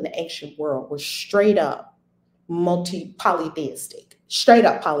people in the ancient world were straight up polytheistic. Straight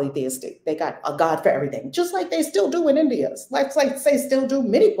up polytheistic. They got a God for everything, just like they still do in India. Like they still do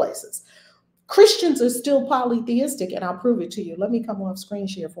many places. Christians are still polytheistic, and I'll prove it to you. Let me come off screen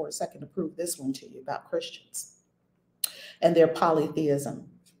share for a second to prove this one to you about Christians and their polytheism.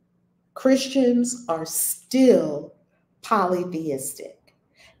 Christians are still polytheistic.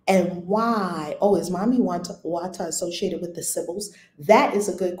 And why? Oh, is Mami Wata associated with the Sibyls? That is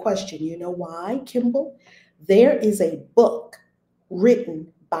a good question. You know why, Kimball? There is a book written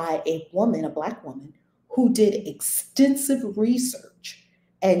by a woman, a Black woman, who did extensive research.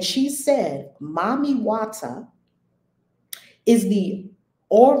 And she said Mami Wata is the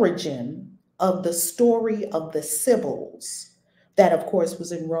origin of the story of the Sibyls. That, of course,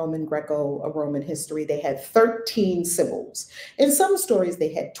 was in Greco-Roman history. They had 13 Sibyls. In some stories,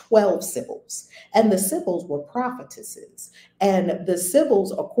 they had 12 Sibyls. And the Sibyls were prophetesses. And the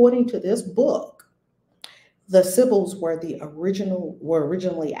Sibyls, according to this book, the Sibyls were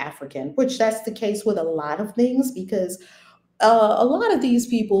originally African, which that's the case with a lot of things, because a lot of these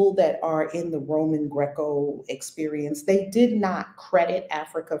people that are in the Roman Greco experience, they did not credit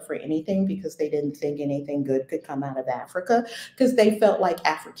Africa for anything because they didn't think anything good could come out of Africa, because they felt like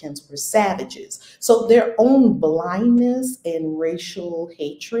Africans were savages. So their own blindness and racial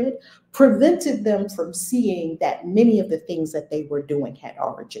hatred prevented them from seeing that many of the things that they were doing had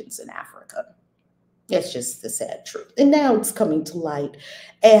origins in Africa. It's just the sad truth. And now it's coming to light.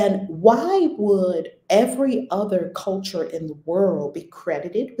 And why would every other culture in the world be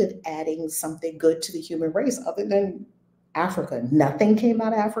credited with adding something good to the human race other than Africa? Nothing came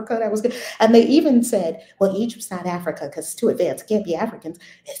out of Africa that was good. And they even said, well, Egypt's not Africa because it's too advanced. It can't be Africans.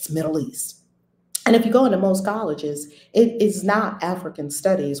 It's Middle East. And if you go into most colleges, it is not African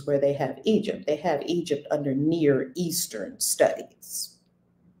studies where they have Egypt. They have Egypt under Near Eastern studies.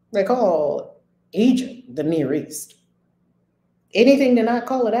 They call Egypt the Near East. Anything to not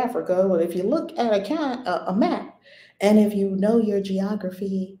call it Africa, well, if you look at a map, and if you know your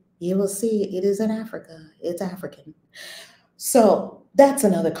geography, you will see it is in Africa. It's African. So that's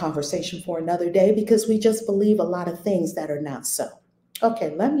another conversation for another day, because we just believe a lot of things that are not so.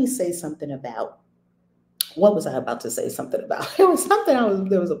 Okay, let me say something about, what was I about to say something about? There was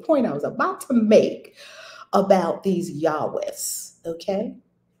a point I was about to make about these Yahwehs, okay?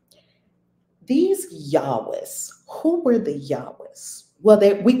 These Yahwehs, who were the Yahwehs? Well,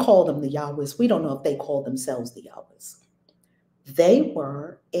 we call them the Yahwehs. We don't know if they call themselves the Yahwehs. They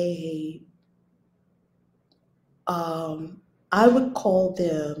were I would call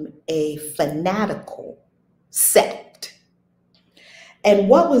them a fanatical sect. And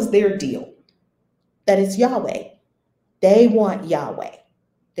what was their deal? That is Yahweh. They want Yahweh.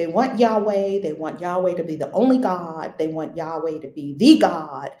 They want Yahweh. They want Yahweh to be the only God. They want Yahweh to be the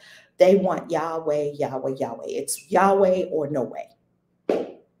God. They want Yahweh, Yahweh, Yahweh. It's Yahweh or no way.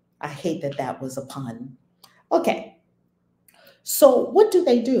 I hate that that was a pun. Okay. So what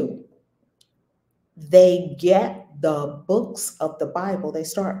do? They get the books of the Bible.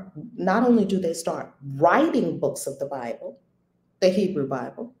 Not only do they start writing books of the Bible, the Hebrew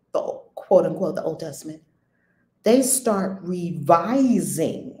Bible, the quote unquote, the Old Testament, they start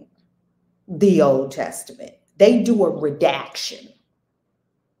revising the Old Testament. They do a redaction.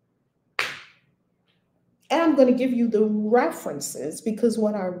 And I'm going to give you the references, because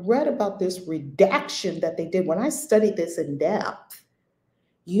when I read about this redaction that they did, when I studied this in depth,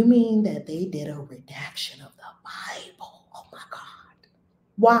 you mean that they did a redaction of the Bible? Oh my God.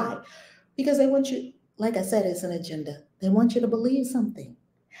 Why? Because they want you, like I said, it's an agenda. They want you to believe something.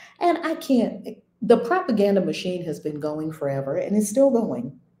 And the propaganda machine has been going forever, and it's still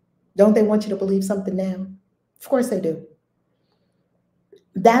going. Don't they want you to believe something now? Of course they do.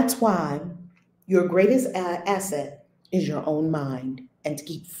 That's why your greatest asset is your own mind, and to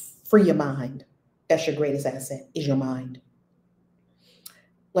keep free your mind. That's your greatest asset, is your mind.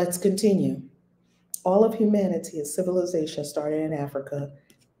 Let's continue. All of humanity and civilization started in Africa.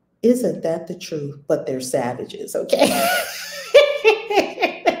 Isn't that the truth? But they're savages, okay?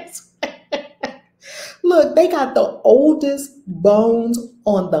 Look, they got the oldest bones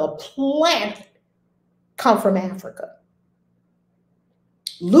on the planet come from Africa.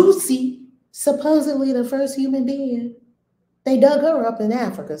 Lucy, supposedly the first human being, they dug her up in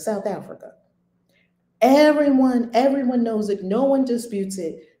Africa, South Africa. Everyone knows it. No one disputes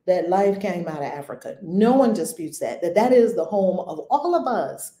it, that life came out of Africa. No one disputes that that is the home of all of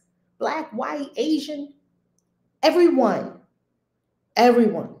us, Black, white, Asian, everyone.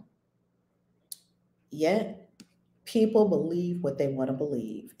 Yet people believe what they want to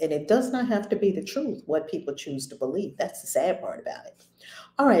believe. And it does not have to be the truth, what people choose to believe. That's the sad part about it.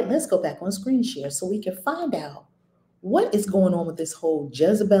 All right, let's go back on screen share so we can find out what is going on with this whole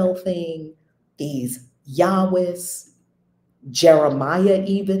Jezebel thing, these Yahwehs, Jeremiah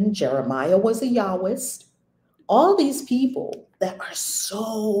even. Jeremiah was a Yahwehist. All these people that are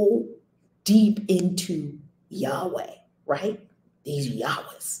so deep into Yahweh, right? These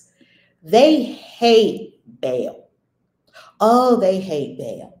Yahwehs. They hate Baal. Oh, they hate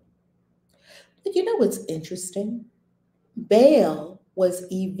Baal. But you know what's interesting? Baal was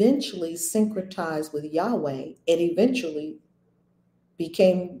eventually syncretized with Yahweh and eventually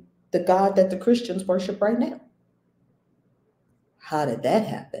became the God that the Christians worship right now. How did that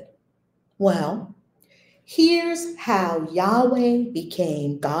happen? Well, here's how Yahweh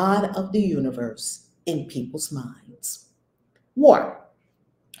became God of the universe in people's minds. War.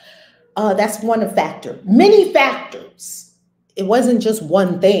 That's one factor. Many factors. It wasn't just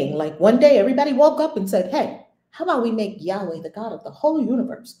one thing. Like one day everybody woke up and said, hey, how about we make Yahweh the God of the whole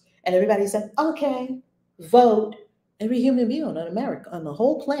universe? And everybody said, okay, vote. Every human being on the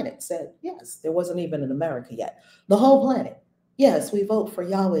whole planet said, yes. There wasn't even an America yet. The whole planet. Yes, we vote for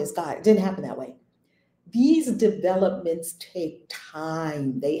Yahweh as God. It didn't happen that way. These developments take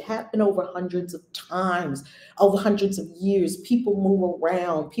time. They happen over hundreds of times, over hundreds of years. People move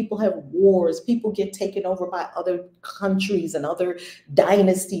around. People have wars. People get taken over by other countries and other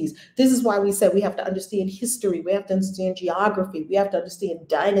dynasties. This is why we said we have to understand history. We have to understand geography. We have to understand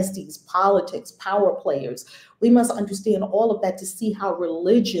dynasties, politics, power players. We must understand all of that to see how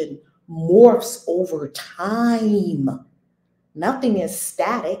religion morphs over time. Nothing is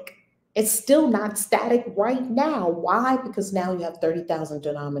static. It's still not static right now. Why? Because now you have 30,000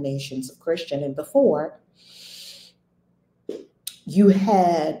 denominations of Christian, and before you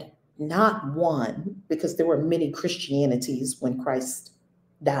had not one, because there were many Christianities when Christ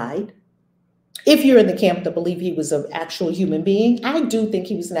died. If you're in the camp to believe he was an actual human being, I do think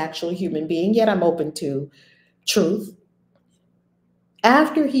he was an actual human being, yet I'm open to truth.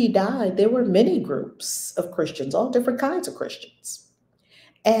 After he died, there were many groups of Christians, all different kinds of Christians.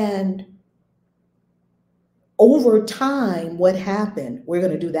 And over time, what happened, we're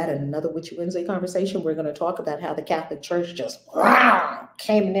going to do that in another Witchy Wednesday conversation. We're going to talk about how the Catholic Church just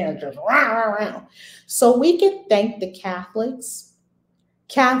came in there and just So we can thank the Catholics.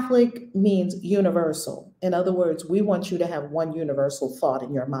 Catholic means universal. In other words, we want you to have one universal thought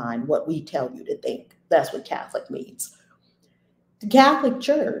in your mind, what we tell you to think. That's what Catholic means. The Catholic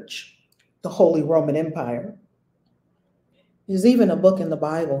Church, the Holy Roman Empire, there's even a book in the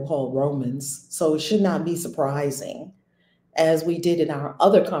Bible called Romans, so it should not be surprising, as we did in our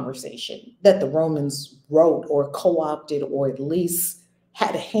other conversation, that the Romans wrote or co-opted or at least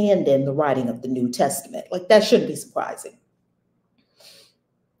had a hand in the writing of the New Testament. Like, that shouldn't be surprising.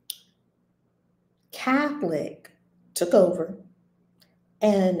 Catholic took over,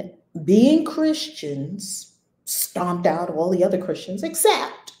 and being Christians stomped out all the other Christians,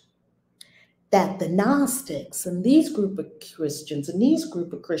 except that the Gnostics and these group of Christians and these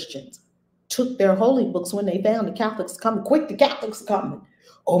group of Christians took their holy books when they found the Catholics coming. Quick, the Catholics coming.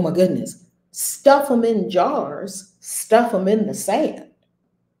 Oh my goodness. Stuff them in jars, stuff them in the sand.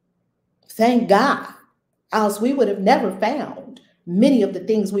 Thank God. Else we would have never found many of the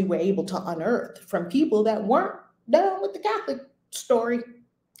things we were able to unearth from people that weren't down with the Catholic story.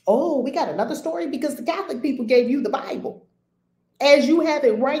 Oh, we got another story because the Catholic people gave you the Bible. As you have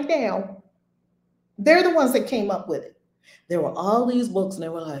it right now, they're the ones that came up with it. There were all these books and they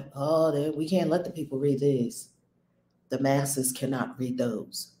were like, oh, we can't let the people read these. The masses cannot read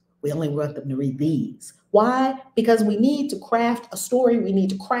those. We only want them to read these. Why? Because we need to craft a story. We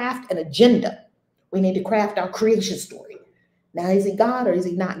need to craft an agenda. We need to craft our creation story. Now, is he God or is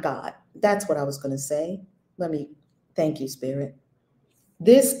he not God? That's what I was going to say. Thank you, Spirit.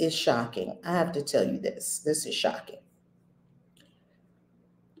 This is shocking. I have to tell you this. This is shocking.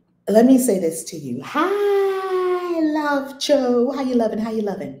 Let me say this to you. Hi, Love Cho. How you loving? How you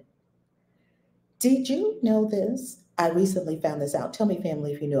loving? Did you know this? I recently found this out. Tell me,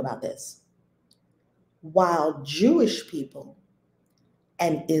 family, if you knew about this. While Jewish people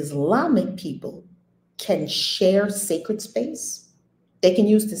and Islamic people can share sacred space, they can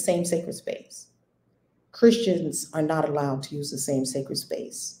use the same sacred space. Christians are not allowed to use the same sacred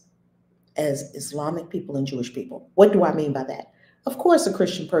space as Islamic people and Jewish people. What do I mean by that? Of course, a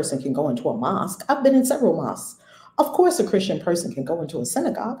Christian person can go into a mosque. I've been in several mosques. Of course, a Christian person can go into a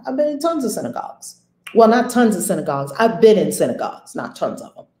synagogue. I've been in tons of synagogues. Well, not tons of synagogues. I've been in synagogues, not tons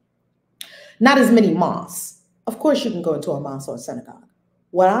of them. Not as many mosques. Of course, you can go into a mosque or a synagogue.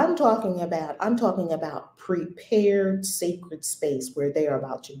 What I'm talking about prepared sacred space where they are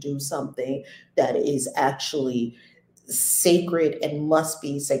about to do something that is actually sacred and must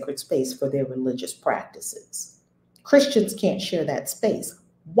be sacred space for their religious practices. Christians can't share that space.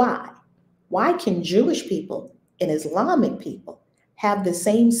 Why? Why can Jewish people and Islamic people have the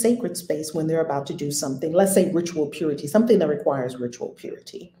same sacred space when they're about to do something, let's say ritual purity, something that requires ritual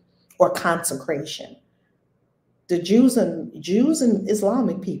purity or consecration? The Jews and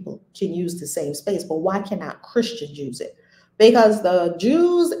Islamic people can use the same space, but why cannot Christians use it? Because the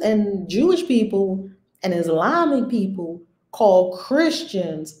Jews and Jewish people and Islamic people call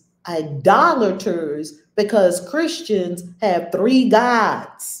Christians idolaters because Christians have 3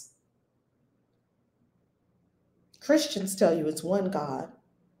 gods. Christians tell you it's one God.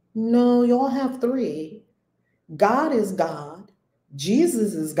 No, y'all have 3. God is God,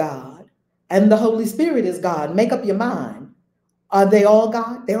 Jesus is God, and the Holy Spirit is God. Make up your mind. Are they all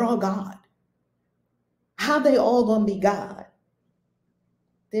God? They're all God. How they all gonna be God?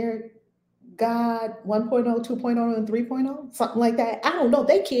 They're God 1.0, 2.0, and 3.0, something like that. I don't know.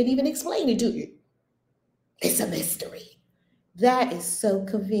 They can't even explain it to you. It's a mystery. That is so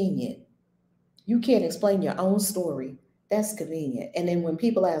convenient. You can't explain your own story. That's convenient. And then when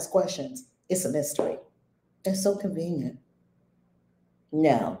people ask questions, it's a mystery. That's so convenient.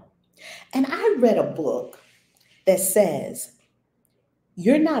 No. And I read a book that says,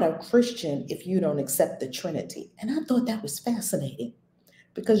 you're not a Christian if you don't accept the Trinity. And I thought that was fascinating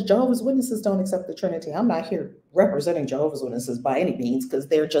because Jehovah's Witnesses don't accept the Trinity. I'm not here representing Jehovah's Witnesses by any means because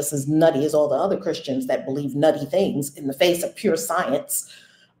they're just as nutty as all the other Christians that believe nutty things in the face of pure science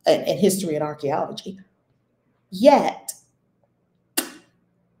and history and archaeology. Yet,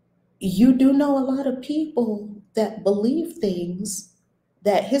 you do know a lot of people that believe things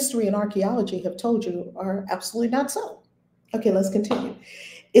that history and archaeology have told you are absolutely not so. Okay, let's continue.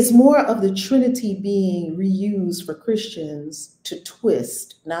 It's more of the Trinity being reused for Christians to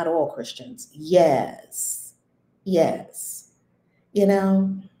twist, not all Christians. Yes. Yes. You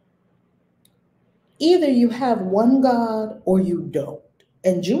know, either you have one God or you don't.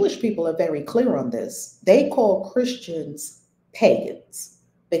 And Jewish people are very clear on this. They call Christians pagans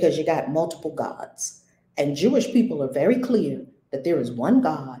because you got multiple gods. And Jewish people are very clear that there is one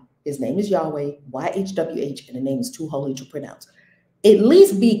God. His name is Yahweh, YHWH, and the name is too holy to pronounce. At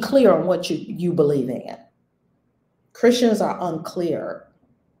least be clear on what you believe in. Christians are unclear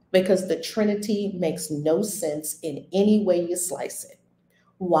because the Trinity makes no sense in any way you slice it.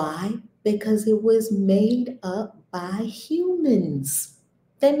 Why? Because it was made up by humans.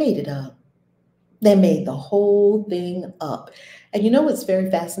 They made it up. They made the whole thing up. And you know what's very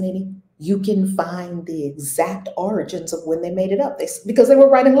fascinating? You can find the exact origins of when they made it up. Because they were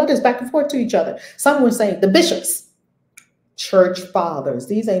writing letters back and forth to each other. Some were saying the bishops, church fathers.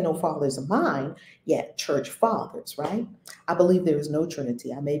 These ain't no fathers of mine, yet church fathers, right? I believe there is no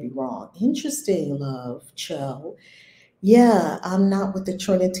Trinity. I may be wrong. Interesting, love, Cho. Yeah, I'm not with the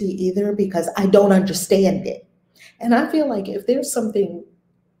Trinity either because I don't understand it. And I feel like if there's something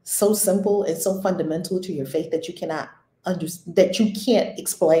so simple and so fundamental to your faith that you cannot understand, that you can't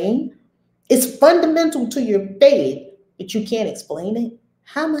explain, it's fundamental to your faith, but you can't explain it.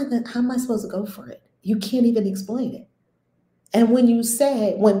 How am I supposed to go for it? You can't even explain it. And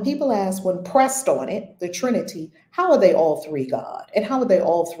when people ask, when pressed on it, the Trinity, how are they all three God? And how are they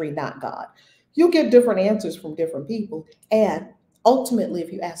all three not God? You'll get different answers from different people. And ultimately,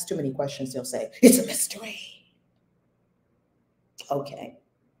 if you ask too many questions, they'll say, it's a mystery. Okay.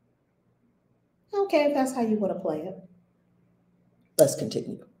 Okay, if that's how you want to play it, let's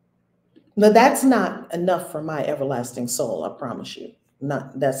continue. But that's not enough for my everlasting soul, I promise you.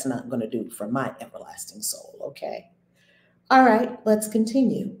 That's not going to do for my everlasting soul, okay? All right, let's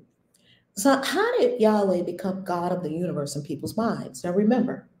continue. So how did Yahweh become God of the universe in people's minds? Now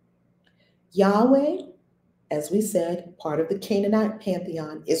remember, Yahweh, as we said, part of the Canaanite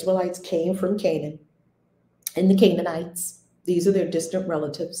pantheon. Israelites came from Canaan, and the Canaanites, these are their distant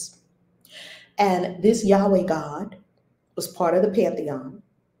relatives. And this Yahweh God was part of the pantheon.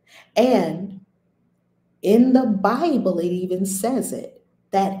 And in the Bible, it even says it,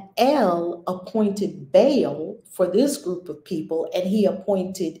 that El appointed Baal for this group of people, and he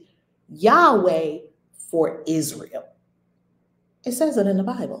appointed Yahweh for Israel. It says it in the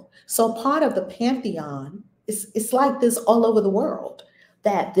Bible. So part of the pantheon, it's like this all over the world,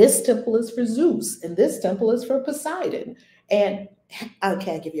 that this temple is for Zeus, and this temple is for Poseidon. And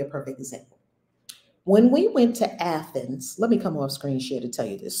okay, I'll give you a perfect example. When we went to Athens, let me come off screen share to tell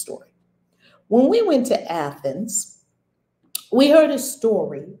you this story. When we went to Athens, we heard a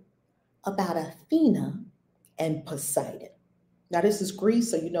story about Athena and Poseidon. Now, this is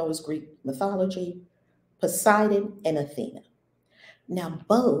Greece, so you know it's Greek mythology. Poseidon and Athena. Now,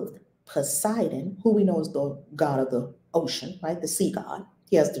 both Poseidon, who we know is the god of the ocean, right? The sea god.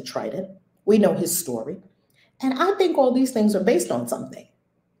 He has the trident. We know his story. And I think all these things are based on something.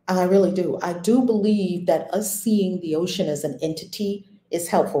 I really do. I do believe that us seeing the ocean as an entity is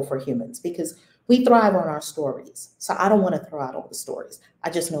helpful for humans because we thrive on our stories. So I don't want to throw out all the stories. I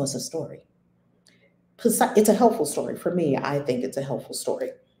just know it's a story. It's a helpful story. For me, I think it's a helpful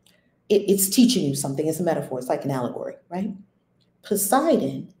story. It's teaching you something. It's a metaphor. It's like an allegory, right?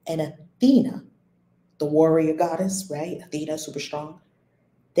 Poseidon and Athena, the warrior goddess, right? Athena, super strong.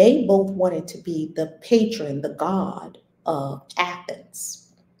 They both wanted to be the patron, the god of Athens.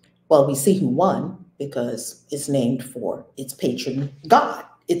 Well, we see who won because it's named for its patron god,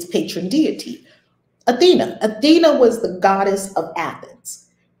 its patron deity, Athena. Athena was the goddess of Athens,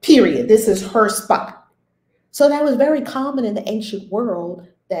 period. This is her spot. So that was very common in the ancient world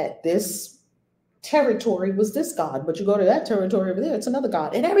that this territory was this god, but you go to that territory over there, it's another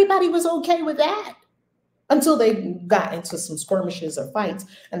god. And everybody was okay with that until they got into some skirmishes or fights.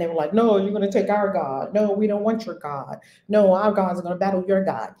 And they were like, no, you're going to take our god. No, we don't want your god. No, our gods are going to battle your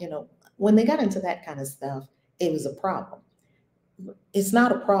god. You know, when they got into that kind of stuff, it was a problem. It's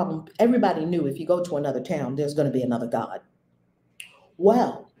not a problem. Everybody knew if you go to another town, there's going to be another god.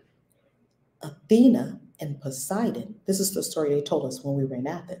 Well, Athena and Poseidon, this is the story they told us when we were in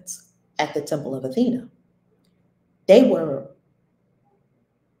Athens, at the temple of Athena. They were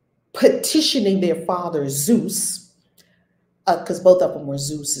petitioning their father Zeus, because both of them were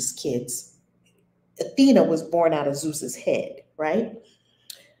Zeus's kids. Athena was born out of Zeus's head, right?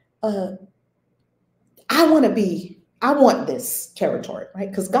 I want this territory, right?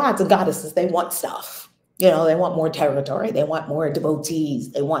 Because gods and goddesses, they want stuff. You know, they want more territory. They want more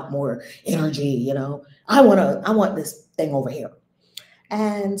devotees. They want more energy, you know. I want this thing over here.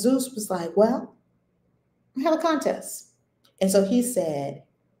 And Zeus was like, well, we have a contest. And so he said,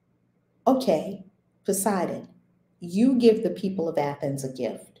 okay, Poseidon, you give the people of Athens a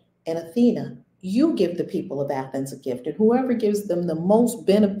gift. And Athena, you give the people of Athens a gift. And whoever gives them the most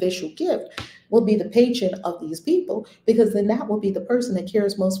beneficial gift will be the patron of these people, because then that will be the person that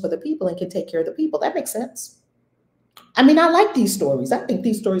cares most for the people and can take care of the people. That makes sense. I mean, I like these stories. I think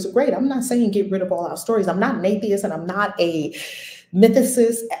these stories are great. I'm not saying get rid of all our stories. I'm not an atheist and I'm not a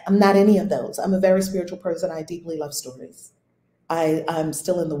mythicist. I'm not any of those. I'm a very spiritual person. I deeply love stories. I'm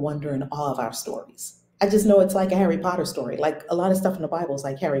still in the wonder and awe of our stories. I just know it's like a Harry Potter story. Like a lot of stuff in the Bible is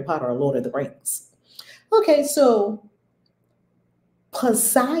like Harry Potter or Lord of the Rings. Okay, so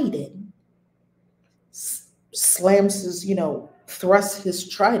Poseidon slams his, thrusts his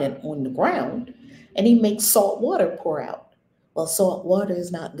trident on the ground, and he makes salt water pour out. Well, salt water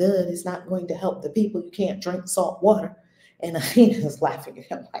is not good. It's not going to help the people. You can't drink salt water. And Athena is laughing at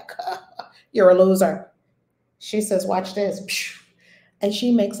him like, you're a loser. She says, watch this. And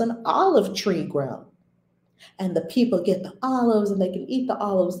she makes an olive tree grow. And the people get the olives and they can eat the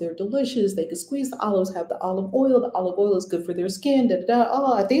olives. They're delicious. They can squeeze the olives, have the olive oil. The olive oil is good for their skin. Da, da, da.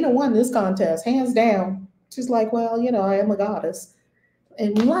 Oh, Athena won this contest, hands down. She's like, well, I am a goddess.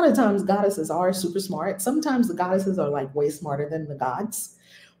 And a lot of times goddesses are super smart. Sometimes the goddesses are like way smarter than the gods.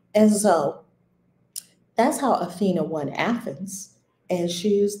 And so that's how Athena won Athens. And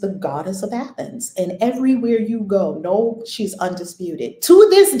she's the goddess of Athens. And everywhere you go, no, she's undisputed to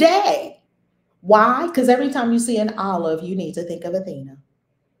this day. Why? Because every time you see an olive, you need to think of Athena.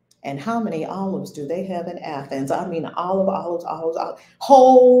 And how many olives do they have in Athens? I mean, olives.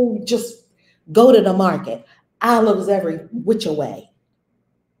 Just go to the market. Olives every which way.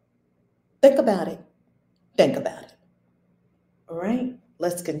 Think about it. Think about it. All right,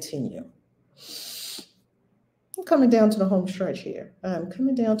 let's continue. I'm coming down to the home stretch here. I'm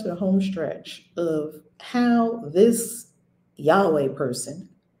coming down to the home stretch of how this Yahweh person,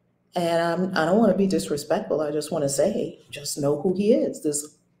 and I don't want to be disrespectful. I just want to say, just know who he is.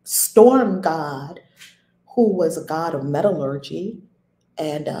 This storm god who was a god of metallurgy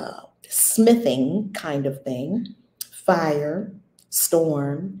and smithing kind of thing, fire,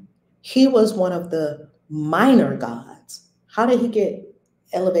 storm. He was one of the minor gods. How did he get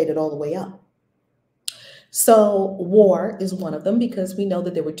elevated all the way up? So war is one of them, because we know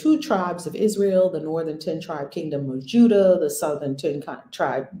that there were two tribes of Israel, the northern 10-tribe kingdom of Judah, the southern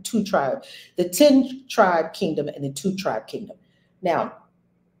 10-tribe kingdom, and the 2-tribe kingdom. Now,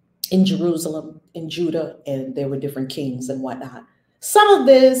 in Jerusalem, in Judah, and there were different kings and whatnot. Some of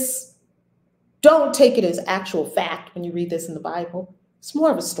this, don't take it as actual fact when you read this in the Bible. It's more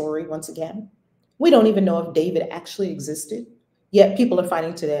of a story, once again. We don't even know if David actually existed, yet people are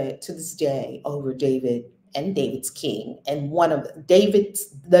fighting today, to this day, over David and David's king, and one of the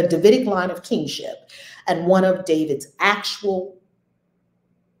Davidic line of kingship, and one of David's actual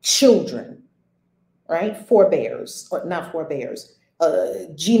children, right? Forebears, or not forebears,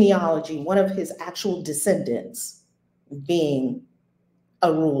 genealogy, one of his actual descendants being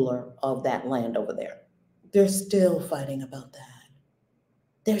a ruler of that land over there. They're still fighting about that.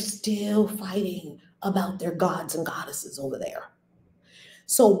 They're still fighting about their gods and goddesses over there.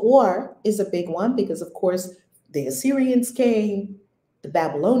 So war is a big one because, of course, the Assyrians came, the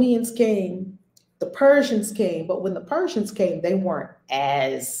Babylonians came, the Persians came. But when the Persians came, they weren't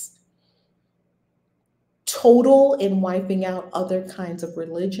as total in wiping out other kinds of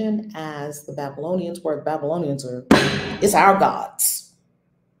religion as the Babylonians were. The Babylonians are, it's our gods.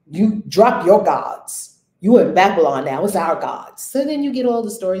 You drop your gods. You are in Babylon now, it's our gods. So then you get all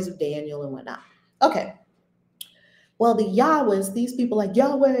the stories of Daniel and whatnot. Okay. Well, the Yahwehs, these people like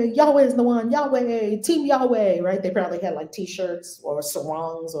Yahweh, Yahweh is the one, Yahweh, Team Yahweh, right? They probably had like t-shirts or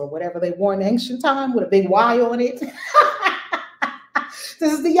sarongs or whatever they wore in ancient time with a big Y on it.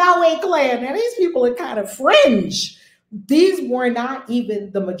 This is the Yahweh clan. Now, these people are kind of fringe. These were not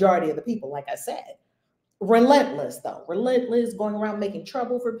even the majority of the people, like I said. Relentless, though. Relentless, going around making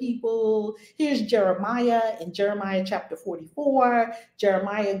trouble for people. Here's Jeremiah in Jeremiah chapter 44.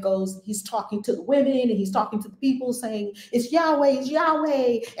 Jeremiah goes, he's talking to the women and he's talking to the people saying, it's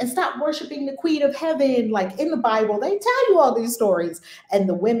Yahweh, and stop worshiping the Queen of Heaven. Like in the Bible, they tell you all these stories. And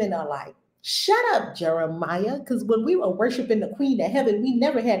the women are like, shut up, Jeremiah, because when we were worshiping the Queen of Heaven, we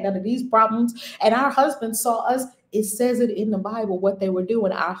never had none of these problems. And our husbands saw us. It says it in the Bible what they were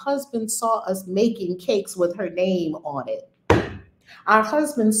doing. Our husband saw us making cakes with her name on it. Our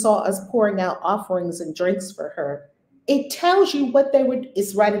husband saw us pouring out offerings and drinks for her it tells you what they would,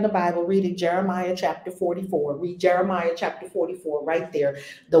 it's right in the Bible. Read it, Jeremiah chapter 44. Read Jeremiah chapter 44 right there.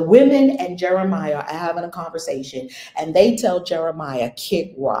 The women and Jeremiah are having a conversation, and they tell Jeremiah,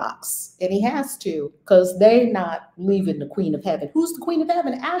 kick rocks. And he has to, because they're not leaving the queen of heaven. Who's the queen of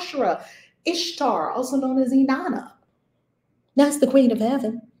heaven? Asherah, Ishtar, also known as Inanna. That's the queen of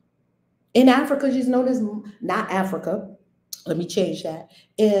heaven. In Africa, she's known as, not Africa, let me change that.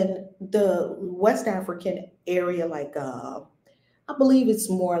 In the West African area, like I believe it's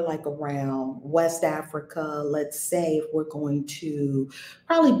more like around West Africa. Let's say if we're going to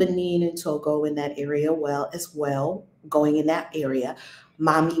probably Benin and Togo in that area, going in that area,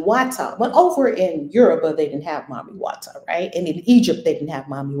 Mami Wata. But over in Europe, they didn't have Mami Wata, right? And in Egypt, they didn't have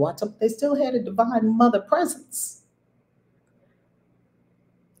Mami Wata, but they still had a divine mother presence.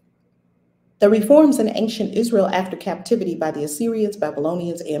 The reforms in ancient Israel after captivity by the Assyrians,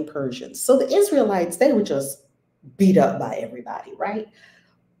 Babylonians, and Persians. So the Israelites, they were just beat up by everybody, right?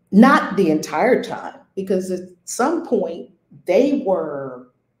 Not the entire time, because at some point they were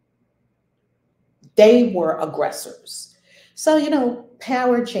aggressors. So, you know,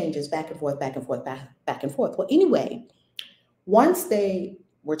 power changes back and forth, back and forth, back and forth. Well, anyway, once they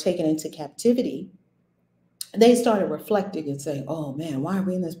were taken into captivity, they started reflecting and saying, oh man, why are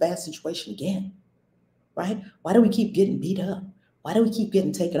we in this bad situation again? Right? Why do we keep getting beat up? Why do we keep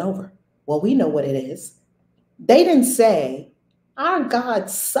getting taken over? Well, we know what it is. They didn't say, our God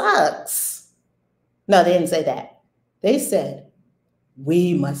sucks. No, they didn't say that. They said,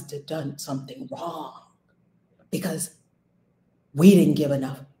 we must have done something wrong because we didn't give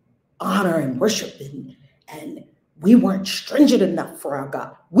enough honor and worship, and we weren't stringent enough for our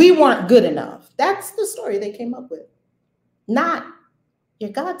God. We weren't good enough. That's the story they came up with. Not, your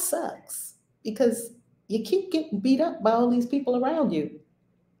God sucks because you keep getting beat up by all these people around you.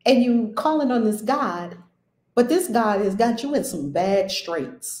 And you calling on this God, but this God has got you in some bad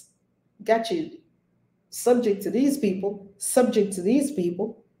straits. Got you subject to these people, subject to these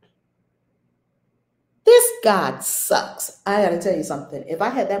people. This God sucks. I gotta tell you something. If I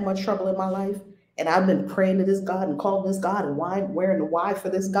had that much trouble in my life, and I've been praying to this God and calling this God and wearing the why for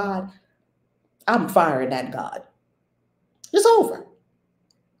this God, I'm firing that God. It's over.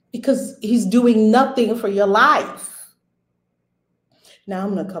 Because he's doing nothing for your life. Now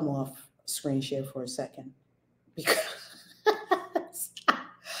I'm going to come off screen share for a second, because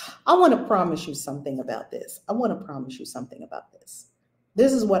I want to promise you something about this.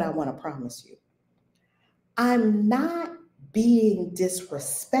 This is what I want to promise you. I'm not being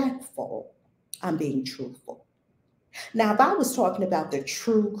disrespectful. I'm being truthful. Now, if I was talking about the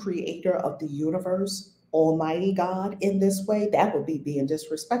true creator of the universe, Almighty God, in this way, that would be being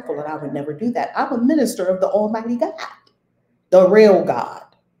disrespectful, and I would never do that. I'm a minister of the Almighty God, the real God,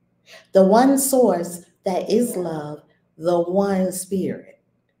 the one source that is love, the one spirit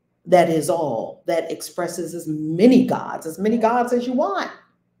that is all, that expresses as many gods as you want.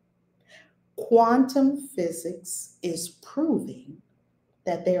 Quantum physics is proving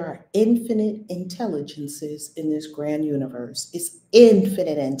that there are infinite intelligences in this grand universe. It's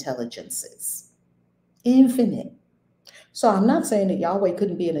infinite intelligences. Infinite. So I'm not saying that Yahweh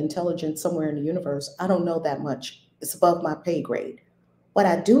couldn't be an intelligence somewhere in the universe. I don't know that much. It's above my pay grade. What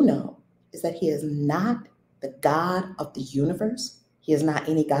I do know is that he is not the God of the universe. He is not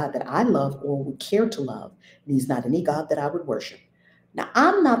any God that I love or would care to love. And he's not any God that I would worship. Now,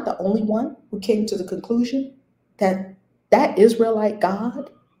 I'm not the only one who came to the conclusion that that Israelite God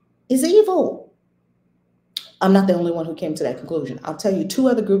is evil. I'm not the only one who came to that conclusion. I'll tell you two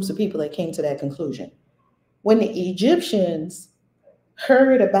other groups of people that came to that conclusion. When the Egyptians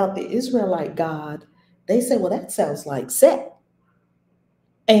heard about the Israelite God, they said, well, that sounds like Set.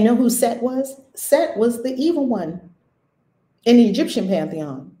 And you know who Set was? Set was the evil one in the Egyptian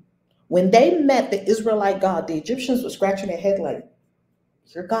pantheon. When they met the Israelite God, the Egyptians were scratching their head like,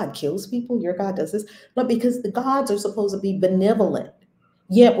 your God kills people? Your God does this? But because the gods are supposed to be benevolent.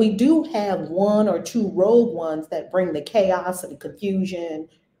 Yet we do have one or two rogue ones that bring the chaos and the confusion.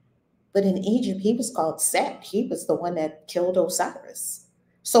 But in Egypt, he was called Set. He was the one that killed Osiris.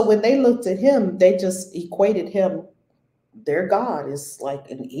 So when they looked at him, they just equated him, their God is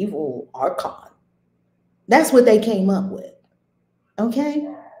like an evil archon. That's what they came up with. Okay?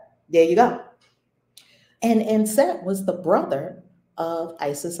 There you go. And Set was the brother of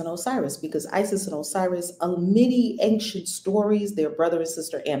Isis and Osiris, because Isis and Osiris are many ancient stories. They're brother and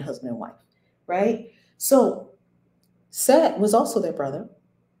sister and husband and wife, right? So Set was also their brother,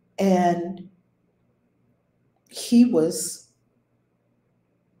 and he was,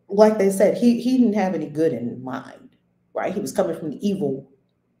 like they said, he didn't have any good in mind, right? He was coming from the evil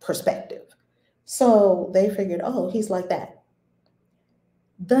perspective. So they figured, oh, he's like that.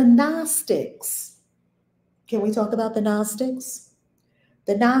 The Gnostics. Can we talk about the Gnostics?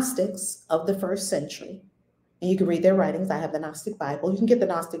 The Gnostics of the first century. And you can read their writings. I have the Gnostic Bible. You can get the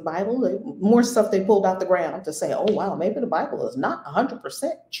Gnostic Bible. More stuff they pulled out the ground to say, oh, wow, maybe the Bible is not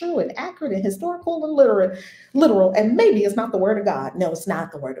 100% true and accurate and historical and literal. And maybe it's not the word of God. No, it's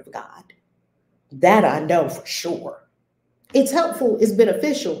not the word of God. That I know for sure. It's helpful. It's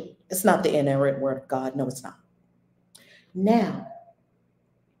beneficial. It's not the inerrant word of God. No, it's not. Now,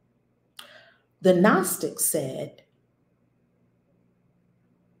 the Gnostics said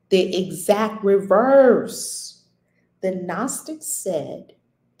the exact reverse. The Gnostics said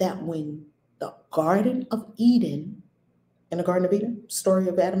that when the Garden of Eden, in the Garden of Eden, story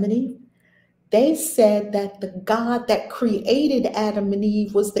of Adam and Eve, they said that the God that created Adam and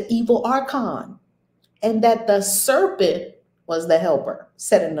Eve was the evil archon, and that the serpent was the helper,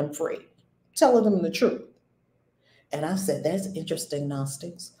 setting them free, telling them the truth. And I said, that's interesting,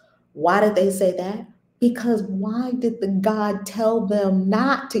 Gnostics. Why did they say that? Because why did the God tell them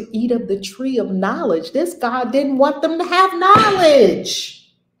not to eat of the tree of knowledge? This God didn't want them to have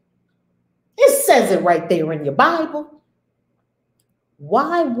knowledge. It says it right there in your Bible.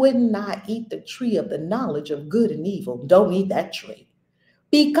 Why wouldn't I eat the tree of the knowledge of good and evil? Don't eat that tree.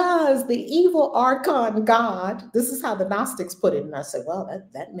 Because the evil archon God, this is how the Gnostics put it. And I said, well,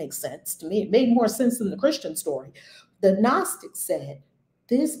 that makes sense to me. It made more sense than the Christian story. The Gnostics said,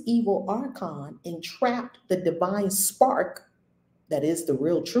 this evil archon entrapped the divine spark, that is the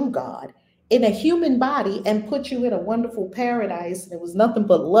real true God, in a human body and put you in a wonderful paradise. And it was nothing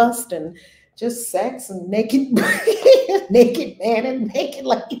but lust and just sex and naked, naked man and naked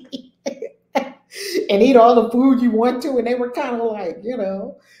lady. And eat all the food you want to. And they were kind of like, you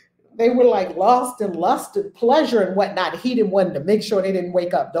know, they were like lost in lust and pleasure and whatnot. He didn't want to make sure they didn't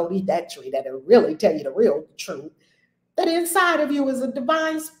wake up. Don't eat that tree. That'll really tell you the real truth. That inside of you is a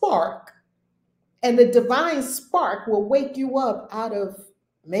divine spark. And the divine spark will wake you up out of,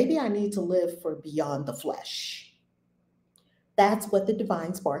 maybe I need to live for beyond the flesh. That's what the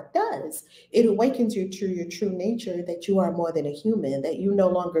divine spark does. It awakens you to your true nature, that you are more than a human, that you no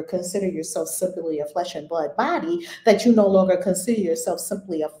longer consider yourself simply a flesh and blood body, that you no longer consider yourself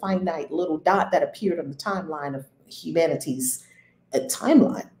simply a finite little dot that appeared on the timeline of humanity's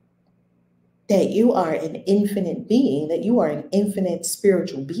timeline, that you are an infinite being, that you are an infinite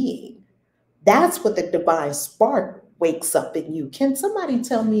spiritual being. That's what the divine spark wakes up in you. Can somebody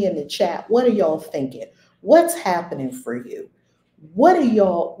tell me in the chat, what are y'all thinking? What's happening for you? What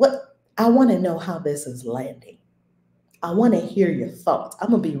I want to know how this is landing. I want to hear your thoughts. I'm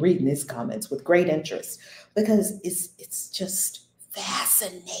going to be reading these comments with great interest because it's just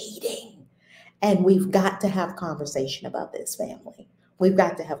fascinating. And we've got to have conversation about this, family. We've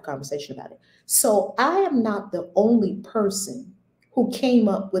got to have conversation about it. So I am not the only person who came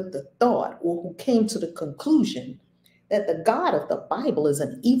up with the thought or who came to the conclusion that the God of the Bible is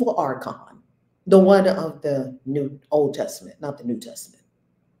an evil archon. The one of the Old Testament, not the New Testament.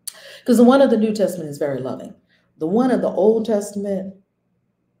 Because the one of the New Testament is very loving. The one of the Old Testament,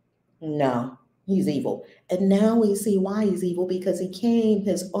 no, he's evil. And now we see why he's evil, because he came,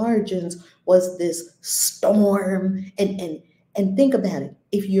 his origins was this storm. And think about it.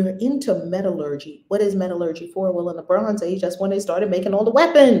 If you're into metallurgy, what is metallurgy for? Well, in the Bronze Age, that's when they started making all the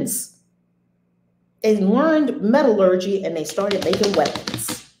weapons. They learned metallurgy and they started making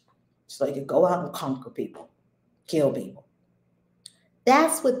weapons. So they could go out and conquer people, kill people.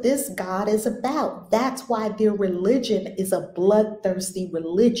 That's what this God is about. That's why their religion is a bloodthirsty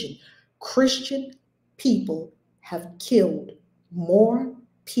religion. Christian people have killed more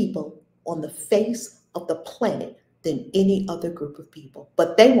people on the face of the planet than any other group of people.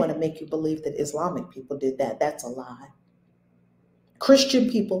 But they want to make you believe that Islamic people did that. That's a lie. Christian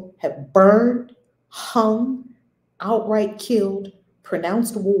people have burned, hung, outright killed,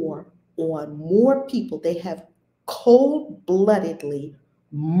 pronounced war on more people. They have cold-bloodedly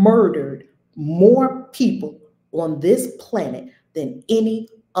murdered more people on this planet than any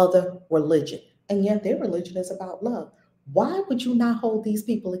other religion. And yet their religion is about love. Why would you not hold these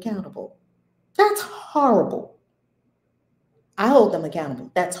people accountable? That's horrible. I hold them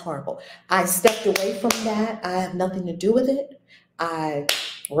accountable. That's horrible. I stepped away from that. I have nothing to do with it. I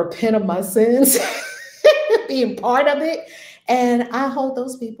repent of my sins, being part of it. And I hold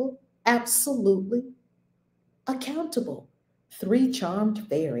those people absolutely accountable. Three Charmed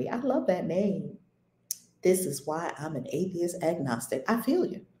Fairy. I love that name. This is why I'm an atheist agnostic. I feel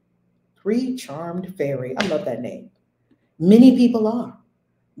you. Three Charmed Fairy. I love that name. Many people are,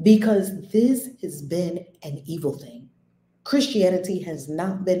 because this has been an evil thing. Christianity has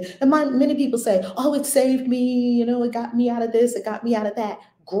not been, and many people say, oh, it saved me, it got me out of this, it got me out of that.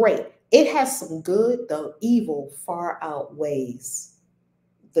 Great. It has some good, the evil far outweighs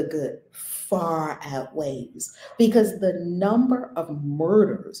the good, far outweighs, because the number of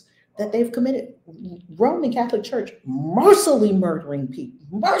murders that they've committed, Roman Catholic Church mercilessly murdering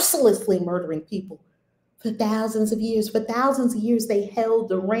people for thousands of years. For thousands of years, they held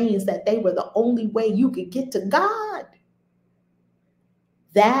the reins that they were the only way you could get to God.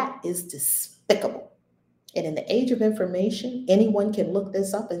 That is despicable. And in the age of information, anyone can look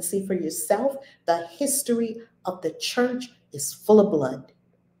this up and see for yourself. The history of the church is full of blood.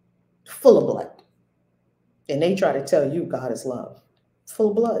 Full of blood. And they try to tell you God is love.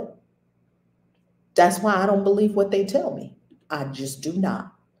 Full of blood. That's why I don't believe what they tell me. I just do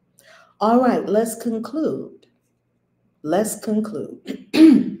not. All right, let's conclude.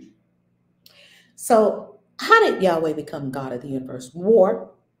 So, how did Yahweh become God of the universe?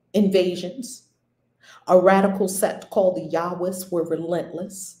 War, invasions. A radical sect called the Yahwists were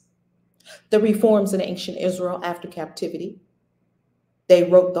relentless. The reforms in ancient Israel after captivity. They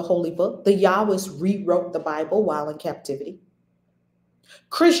wrote the Holy Book. The Yahwists rewrote the Bible while in captivity.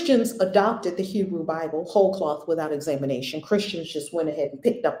 Christians adopted the Hebrew Bible, whole cloth, without examination. Christians just went ahead and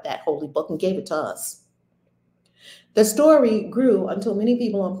picked up that holy book and gave it to us. The story grew until many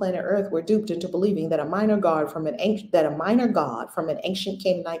people on planet Earth were duped into believing that a minor god from an ancient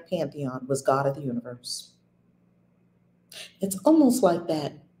Canaanite pantheon was God of the universe. It's almost like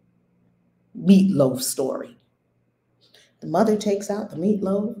that meatloaf story. The mother takes out the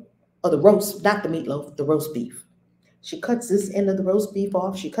meatloaf, or the roast, not the meatloaf, the roast beef. She cuts this end of the roast beef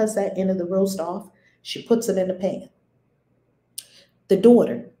off. She cuts that end of the roast off. She puts it in the pan. The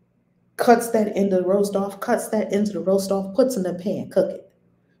daughter cuts that end of the roast off, puts it in the pan, cook it.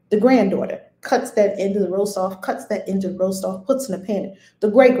 The granddaughter cuts that end of the roast off, puts it in the pan.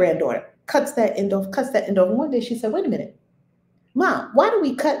 The great-granddaughter cuts that end off. And one day she said, wait a minute, Mom, why do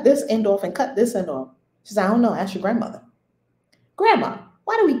we cut this end off and cut this end off? She said, I don't know, ask your grandmother. Grandma,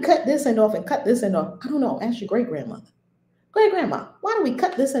 why do we cut this end off and cut this end off? I don't know, ask your great-grandmother. Great-grandma, why do we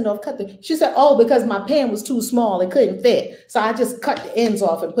cut this end off, She said, oh, because my pan was too small, it couldn't fit. So I just cut the ends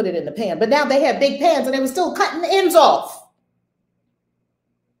off and put it in the pan. But now they have big pans and they were still cutting the ends off.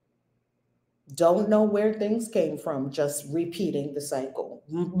 Don't know where things came from, just repeating the cycle,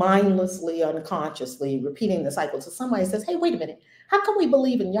 mindlessly, unconsciously repeating the cycle. So somebody says, hey, wait a minute, how come we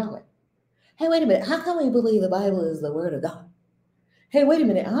believe in Yahweh? Hey, wait a minute, how come we believe the Bible is the word of God? Hey, wait a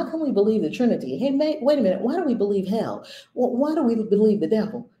minute, how can we believe the Trinity? Hey, wait a minute, why do we believe hell? Well, why do we believe the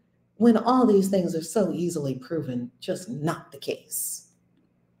devil? When all these things are so easily proven just not the case.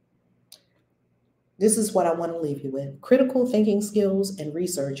 This is what I want to leave you with. Critical thinking skills and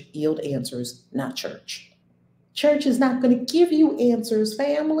research yield answers, not church. Church is not going to give you answers,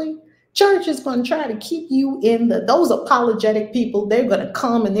 family. Church is going to try to keep you in those apologetic people. They're going to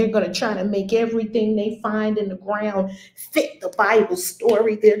come and they're going to try to make everything they find in the ground fit the Bible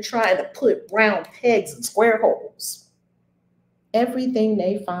story. They're trying to put round pegs in square holes. Everything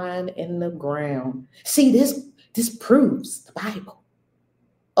they find in the ground. See, this proves the Bible.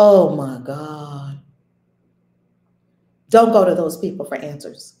 Oh my God. Don't go to those people for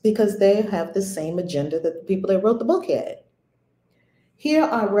answers because they have the same agenda that the people that wrote the book had. Here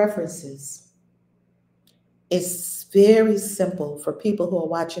are references. It's very simple for people who are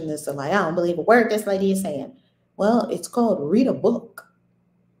watching this and like, I don't believe a word this lady is saying. Well, it's called Read a Book.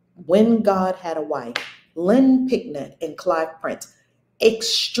 When God Had a Wife. Lynn Picknett and Clive Prince.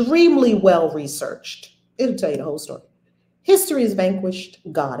 Extremely well researched. It'll tell you the whole story. History's Vanquished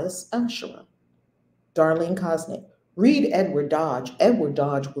Goddess, Asherah. Darlene Kosnick. Read Edward Dodge. Edward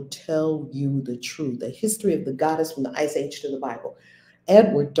Dodge will tell you the truth. The history of the goddess from the Ice Age to the Bible.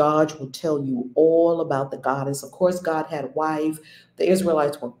 Edward Dodge will tell you all about the goddess. Of course, God had a wife. The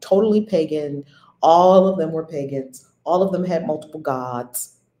Israelites were totally pagan. All of them were pagans. All of them had multiple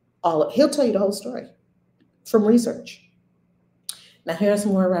gods. He'll tell you the whole story from research. Now, here are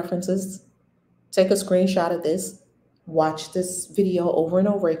some more references. Take a screenshot of this. Watch this video over and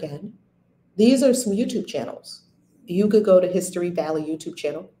over again. These are some YouTube channels. You could go to History Valley YouTube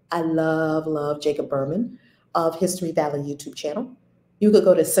channel. I love Jacob Berman of History Valley YouTube channel. You could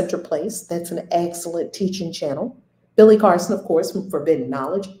go to Center Place. That's an excellent teaching channel. Billy Carson, of course, from Forbidden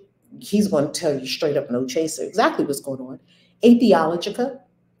Knowledge. He's going to tell you straight up, no chaser, exactly what's going on. Atheologica.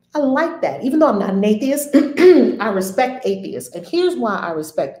 I like that. Even though I'm not an atheist, I respect atheists. And here's why I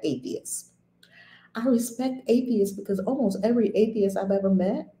respect atheists. I respect atheists because almost every atheist I've ever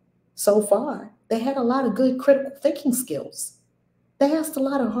met so far, they had a lot of good critical thinking skills. They asked a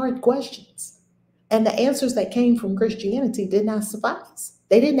lot of hard questions. And the answers that came from Christianity did not suffice.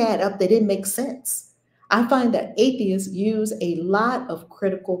 They didn't add up, they didn't make sense. I find that atheists use a lot of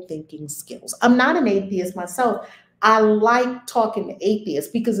critical thinking skills. I'm not an atheist myself. I like talking to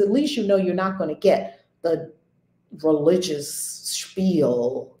atheists because at least you know you're not going to get the religious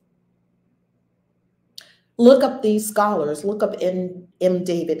spiel. Look up these scholars. Look up M.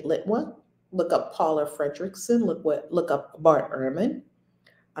 David Litwa. Look up Paula Fredrickson. Look up Bart Ehrman.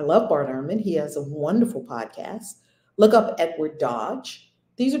 I love Bart Ehrman. He has a wonderful podcast. Look up Edward Dodge.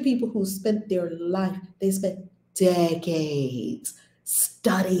 These are people who spent their life, they spent decades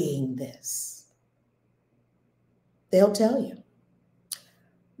studying this. They'll tell you.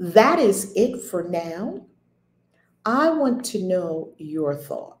 That is it for now. I want to know your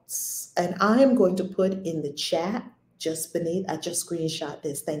thoughts, and I am going to put in the chat just beneath. I just screenshot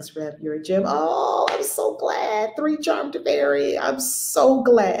this. Thanks, Rev. You're a gem. Oh, I'm so glad. 3 Charmed to Fairy. I'm so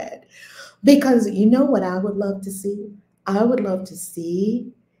glad. Because you know what I would love to see? I would love to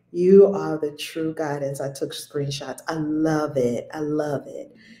see you are the true guidance. I took screenshots. I love it. I love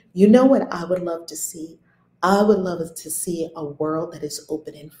it. You know what I would love to see? I would love to see a world that is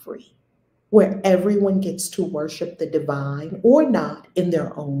open and free, where everyone gets to worship the divine or not in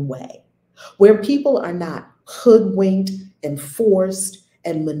their own way, where people are not hoodwinked and forced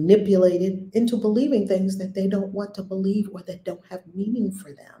and manipulated into believing things that they don't want to believe or that don't have meaning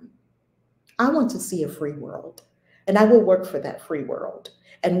for them. I want to see a free world, and I will work for that free world.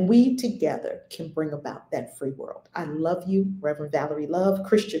 And we together can bring about that free world. I love you, Reverend Valerie Love,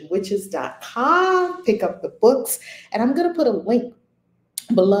 ChristianWitches.com. Pick up the books, and I'm going to put a link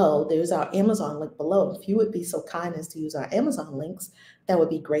below. There's our Amazon link below. If you would be so kind as to use our Amazon links, that would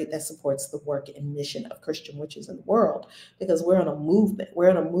be great. That supports the work and mission of Christian witches in the world, because we're in a movement. We're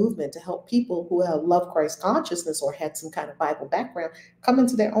in a movement to help people who have loved Christ consciousness or had some kind of Bible background come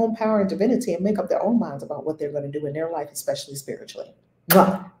into their own power and divinity and make up their own minds about what they're going to do in their life, especially spiritually.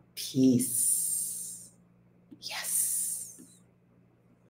 Peace. Yes.